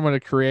want someone to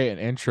create an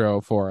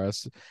intro for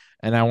us,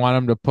 and I want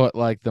them to put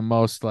like the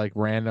most like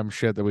random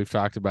shit that we've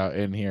talked about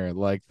in here,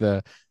 like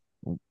the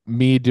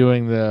me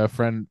doing the a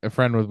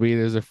friend with weed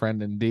is a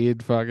friend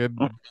indeed, fucking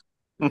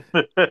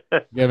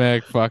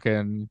gimmick,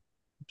 fucking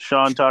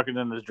Sean talking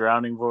in his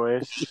drowning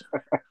voice.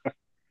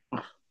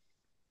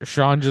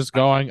 Sean just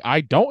going,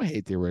 I don't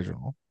hate the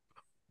original.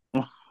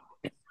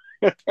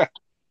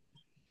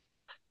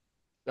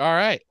 All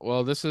right.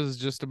 Well, this is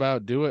just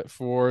about do it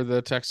for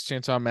the Texas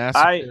Chainsaw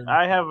Massacre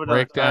I have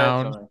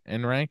breakdown something.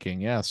 and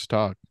ranking. Yes,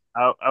 talk.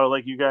 I would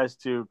like you guys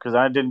to, because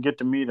I didn't get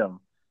to meet him,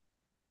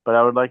 but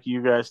I would like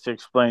you guys to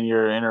explain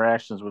your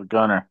interactions with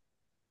Gunner.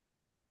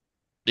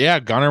 Yeah,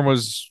 Gunner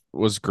was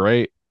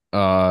great. If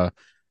I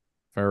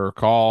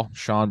recall,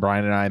 Sean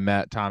Bryan and I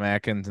met Tom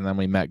Atkins, and then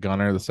we met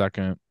Gunner. The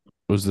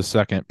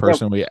second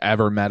person we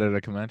ever met at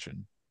a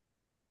convention.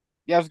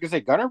 Yeah, I was gonna say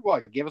Gunner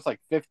gave us like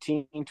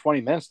 15,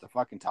 20 minutes to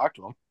fucking talk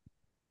to him.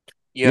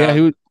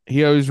 Yeah,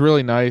 he was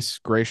really nice,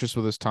 gracious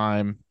with his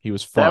time. He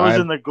was fun. That was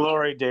in the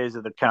glory days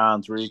of the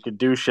cons where you could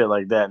do shit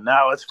like that.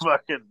 Now it's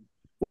fucking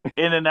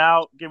in and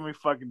out. Give me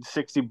fucking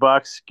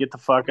 $60. Get the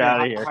fuck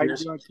out of here. How you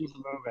doing? Keep it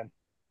moving.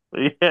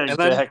 Yeah, And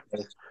then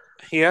exactly.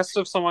 he asked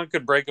if someone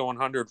could break a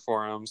 100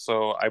 for him,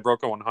 so I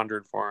broke a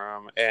 100 for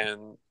him,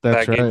 and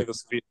That's that gave me right. the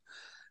speed.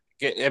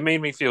 It made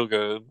me feel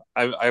good.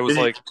 I was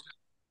like,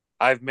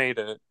 I've made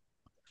it.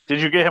 Did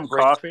you get him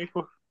Great. coffee?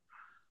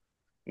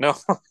 No,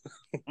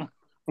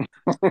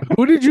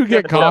 Who did you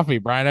get gotta tell- coffee,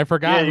 Brian? I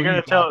forgot. Yeah, who you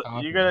got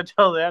coffee. gotta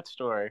tell that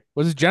story.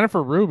 Was it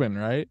Jennifer Rubin,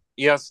 right?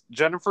 yes,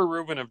 Jennifer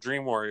Rubin of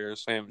Dream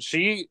Warriors fame.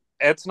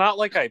 It's not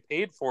like I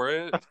paid for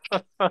it.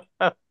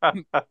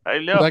 I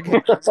know. Like,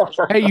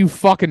 hey, you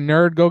fucking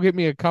nerd, go get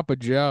me a cup of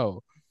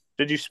Joe.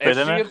 Did you spit If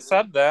in she it? had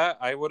said that,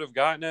 I would have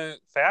gotten it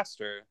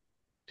faster.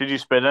 Did you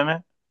spit in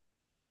it?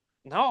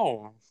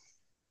 No,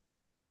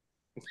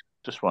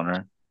 Just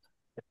wondering.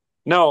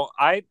 no,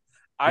 I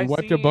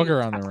Wiped a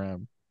booger on the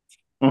rim.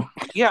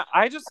 Yeah,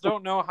 I just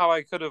don't know how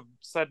I could have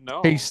said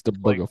no. Taste the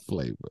Like, booger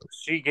flavor.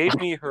 she gave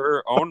me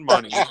her own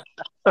money.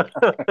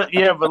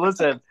 Yeah, but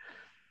listen,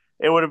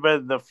 it would have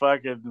been the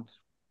fucking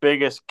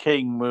biggest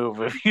king move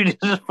if you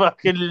just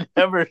fucking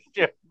never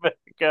showed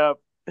back up.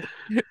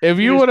 If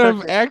you would have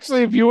took it.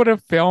 actually, if you would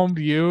have filmed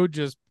you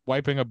just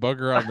wiping a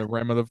booger on the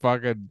rim of the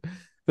fucking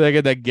thing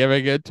and then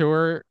giving it to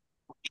her,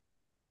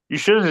 You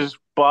should have just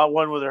bought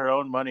one with her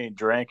own money and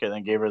drank it and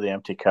then gave her the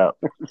empty cup.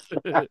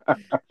 go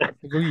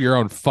get your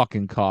own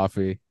fucking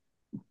coffee.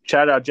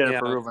 Shout out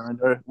Jennifer Yeah.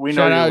 Rubin. We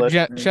know you're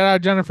listening. Shout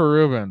out Jennifer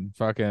Rubin,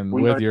 fucking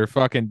We with know- your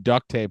fucking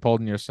duct tape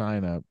holding your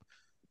sign up.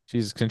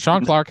 Can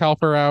Sean Clark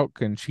help her out?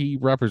 Can she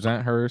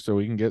represent her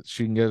so she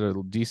can get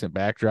a decent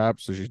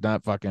backdrop so she's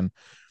not fucking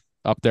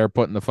up there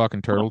putting the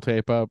fucking turtle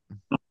tape up?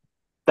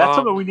 That's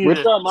something we need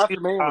Which to Master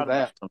Man was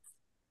that?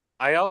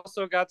 I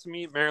also got to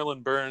meet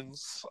Marilyn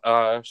Burns.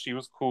 She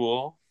was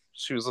cool.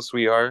 She was a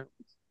sweetheart.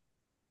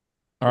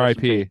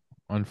 R.I.P.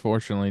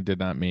 Unfortunately, did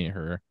not meet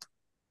her.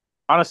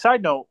 On a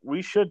side note,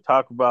 we should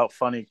talk about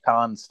funny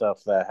con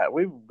stuff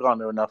we've gone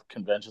to enough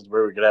conventions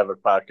where we could have a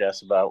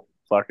podcast about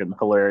fucking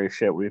hilarious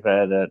shit we've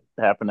had that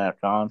happen at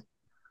cons.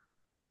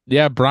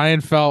 Yeah,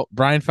 Brian felt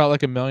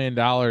like $1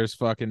 million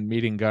fucking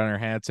meeting Gunnar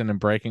Hansen and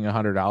breaking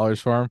 $100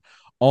 for him,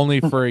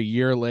 only for a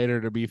year later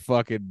to be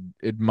fucking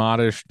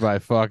admonished by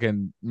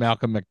fucking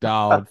Malcolm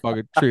McDowell and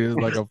fucking treated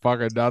like a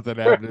fucking nothing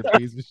happened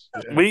piece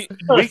of shit.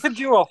 We could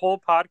do a whole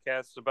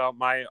podcast about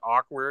my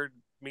awkward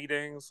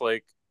meetings.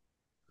 Like,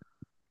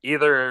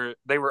 either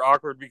they were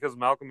awkward because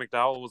Malcolm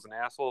McDowell was an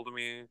asshole to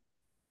me,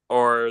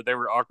 or they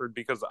were awkward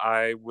because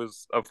I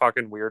was a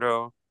fucking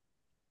weirdo.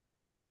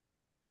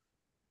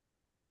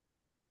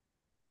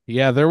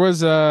 Yeah, there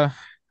was I'm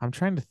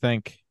trying to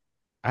think.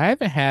 I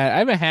haven't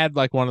had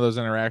like one of those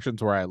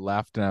interactions where I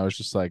left and I was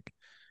just like,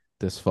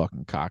 this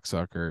fucking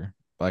cocksucker.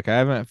 Like I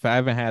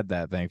haven't had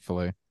that,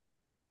 thankfully.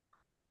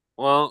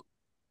 Well,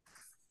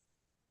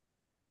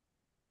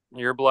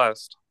 you're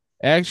blessed.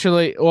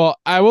 Actually, well,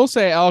 I will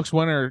say Alex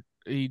Winter,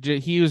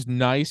 he was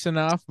nice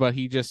enough, but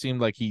he just seemed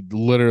like he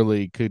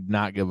literally could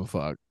not give a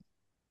fuck.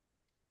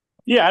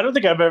 Yeah, I don't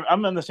think I've ever.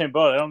 I'm in the same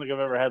boat. I don't think I've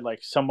ever had like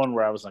someone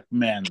where I was like,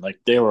 man, like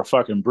they were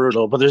fucking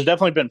brutal. But there's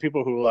definitely been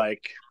people who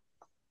like,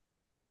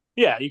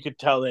 yeah, you could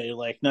tell they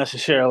like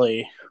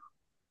necessarily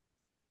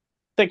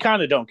they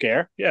kind of don't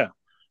care. Yeah,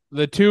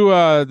 The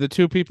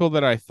two people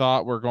that I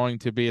thought were going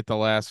to be at the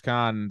last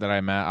con that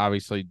I met,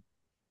 obviously,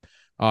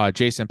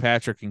 Jason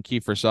Patrick and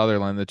Kiefer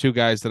Sutherland, the two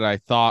guys that I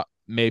thought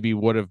maybe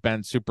would have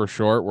been super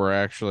short, were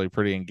actually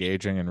pretty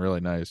engaging and really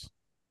nice.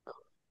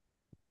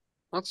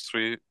 That's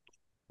sweet.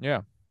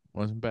 Yeah,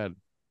 wasn't bad.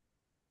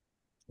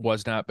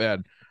 Was not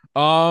bad.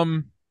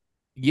 Um,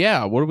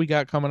 yeah, what do we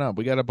got coming up?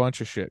 We got a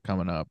bunch of shit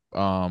coming up.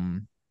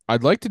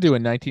 I'd like to do a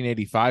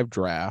 1985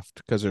 draft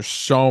because there's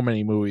so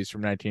many movies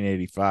from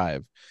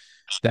 1985.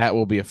 That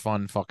will be a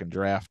fun fucking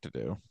draft to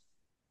do.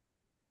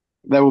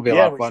 That would be a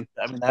yeah. lot of We fun.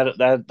 should, I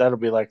mean that'll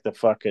be like the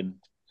fucking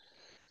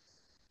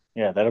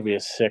yeah. That'll be a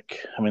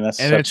sick. I mean that's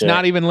And such it's a.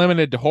 not even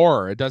limited to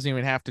horror. It doesn't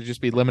even have to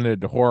just be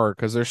limited to horror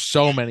because there's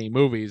so many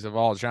movies of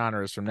all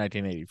genres from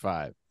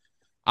 1985.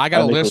 I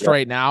got I a think we list got.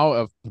 right now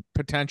of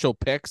potential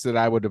picks that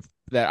I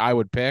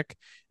would pick,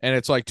 and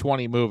it's like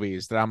 20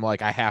 movies that I'm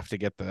like, I have to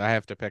get I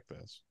have to pick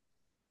this.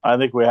 I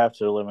think we have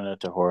to limit it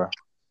to horror.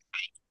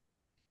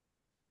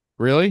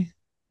 Really?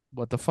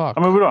 What the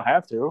I mean, fuck? we don't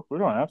have to. We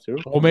don't have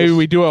to. Well, We'll maybe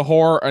we just. do a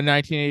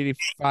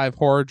 1985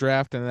 horror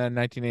draft and then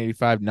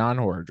 1985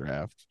 non-horror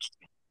draft.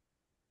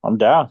 I'm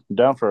down. I'm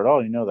down for it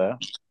all. You know that.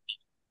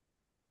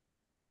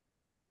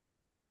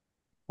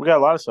 We got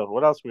a lot of stuff.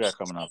 What else we got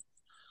coming up?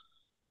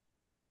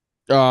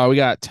 We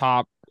got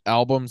top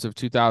albums of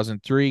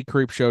 2003,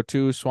 Creepshow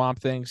 2, Swamp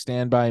Thing,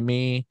 Stand By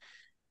Me.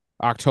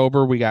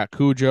 October, we got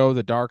Cujo,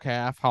 The Dark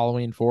Half,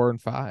 Halloween 4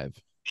 and 5.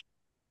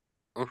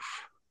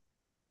 Oof.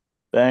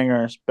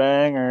 Bangers,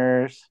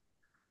 bangers.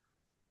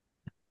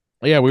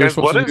 Yeah, Guys,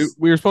 what is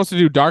we were supposed to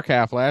do Dark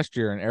Half last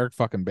year, and Eric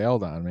fucking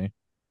bailed on me.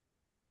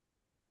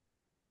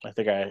 I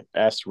think I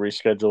asked to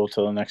reschedule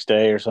till the next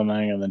day or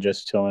something, and then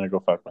just told me to go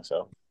fuck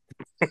myself.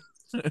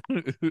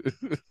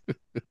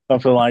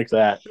 Something like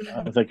that.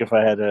 I think if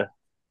I had to.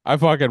 I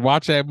fucking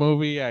watched that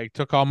movie. I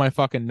took all my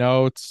fucking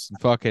notes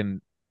and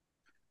fucking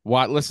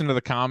listen to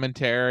the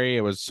commentary.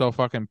 It was so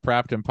fucking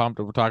prepped and pumped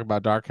to talk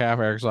about Dark Half.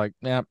 Eric's like,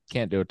 yeah,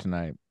 can't do it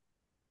tonight.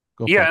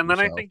 Go Yeah, fuck and then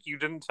I yourself. think you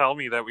didn't tell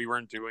me that we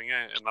weren't doing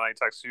it, and then I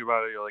texted you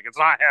about it. You're like, it's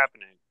not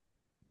happening.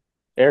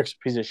 Eric's a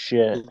piece of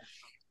shit.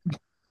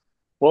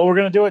 Well, we're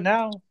gonna do it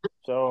now.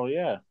 So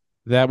yeah.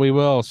 That we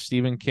will.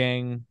 Stephen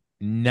King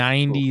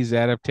 90s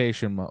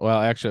adaptation month. Well,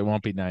 actually, it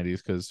won't be 90s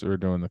because we're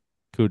doing the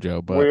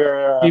Cujo, but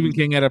We're Stephen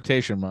King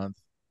adaptation month.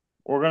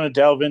 we're gonna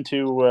delve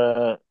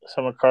into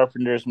some of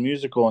Carpenter's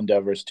musical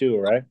endeavors too,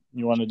 right?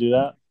 You want to do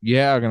that?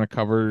 Yeah, I'm gonna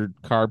cover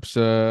Carp's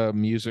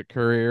music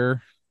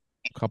career,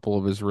 a couple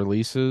of his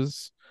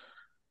releases,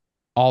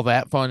 all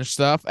that fun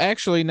stuff.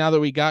 Actually, now that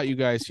we got you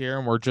guys here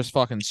and we're just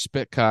fucking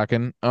spit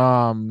cocking,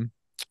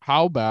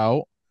 how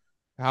about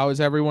how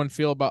does everyone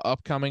feel about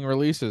upcoming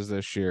releases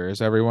this year?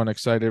 Is everyone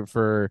excited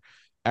for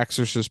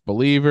Exorcist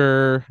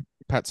Believer,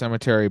 Pet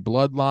Cemetery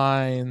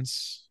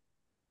Bloodlines?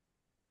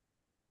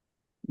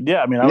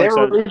 Yeah, I mean, Did I'm they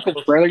ever excited. release a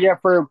trailer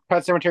yet for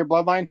Pet Cemetery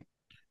Bloodline?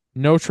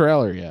 No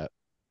trailer yet.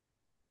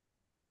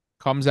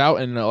 Comes out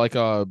in like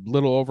a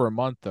little over a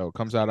month though.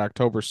 Comes out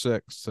October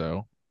 6th,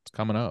 so it's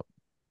coming up.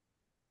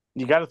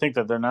 You got to think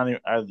that they're not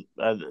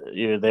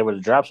even. They would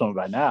have dropped something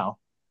by now.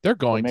 They're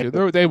But going maybe,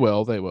 to. They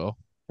will. They will.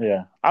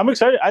 yeah, I'm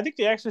excited. I think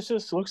The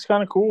Exorcist looks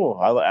kind of cool.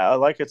 I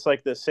like it's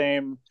like the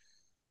same.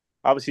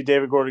 Obviously,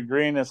 David Gordon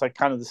Green. It's like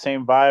kind of the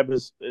same vibe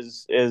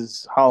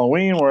as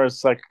Halloween, where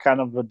it's like kind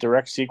of a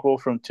direct sequel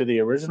from to the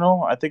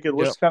original. I think it Yep.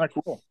 looks kind of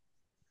cool.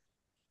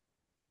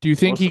 Do you It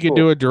think looks he could cool.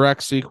 do a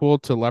direct sequel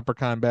to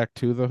Leprechaun Back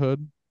to the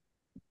Hood?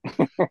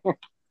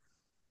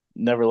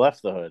 Never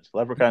left the hood.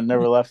 Leprechaun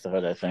never left the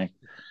hood. I think,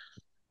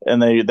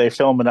 and they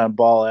film it on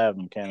Ball Ave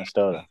in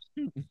Canastota.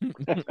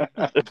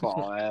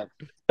 Ball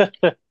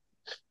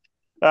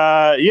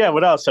Yeah.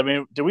 What else? I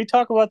mean, did we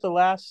talk about the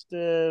last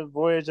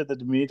voyage of the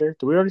Demeter?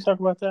 Did we already talk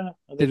about that?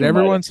 I think Did we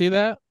might have. everyone see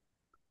that?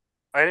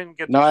 I didn't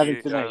get No, to I see haven't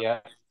it seen that yet.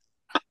 yet.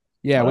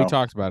 Yeah, we Well,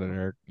 talked about it,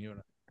 Eric. You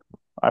and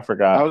I I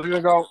forgot. was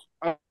gonna go.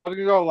 I was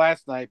gonna go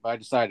last night, but I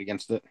decided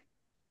against it.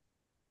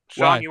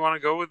 Sean, Why? you want to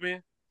go with me?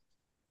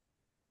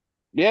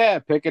 Yeah,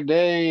 pick a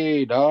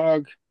day,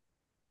 dog.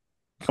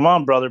 Come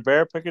on, brother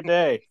bear, pick a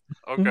day.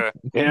 Okay.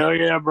 Hell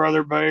yeah,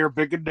 brother bear,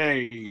 pick a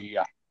day.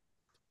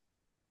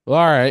 Well,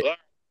 all right.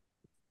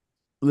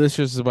 This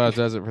just about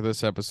does it for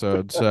this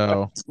episode.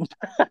 So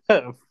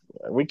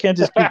We can't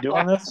just keep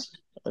doing this.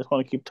 I just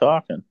want to keep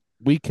talking.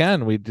 we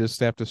can. We just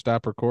have to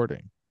stop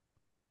recording.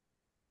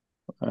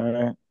 All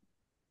right.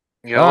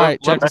 Yeah, All right.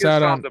 let's get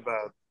Sean to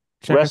bed.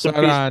 Rest in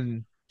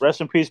peace.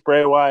 Rest in peace,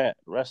 Bray Wyatt.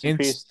 Rest in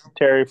peace,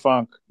 Terry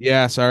Funk.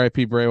 Yes,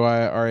 R.I.P. Bray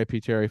Wyatt,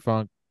 R.I.P. Terry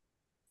Funk.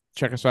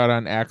 Check us out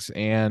on X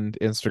and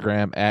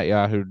Instagram at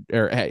Yahoo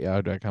or at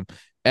Yahoo.com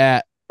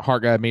at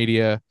Heart God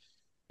Media.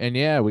 And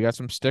yeah, we got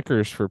some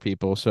stickers for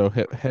people. So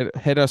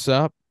hit us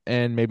up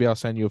and maybe I'll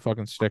send you a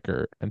fucking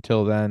sticker.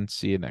 Until then,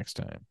 see you next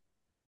time.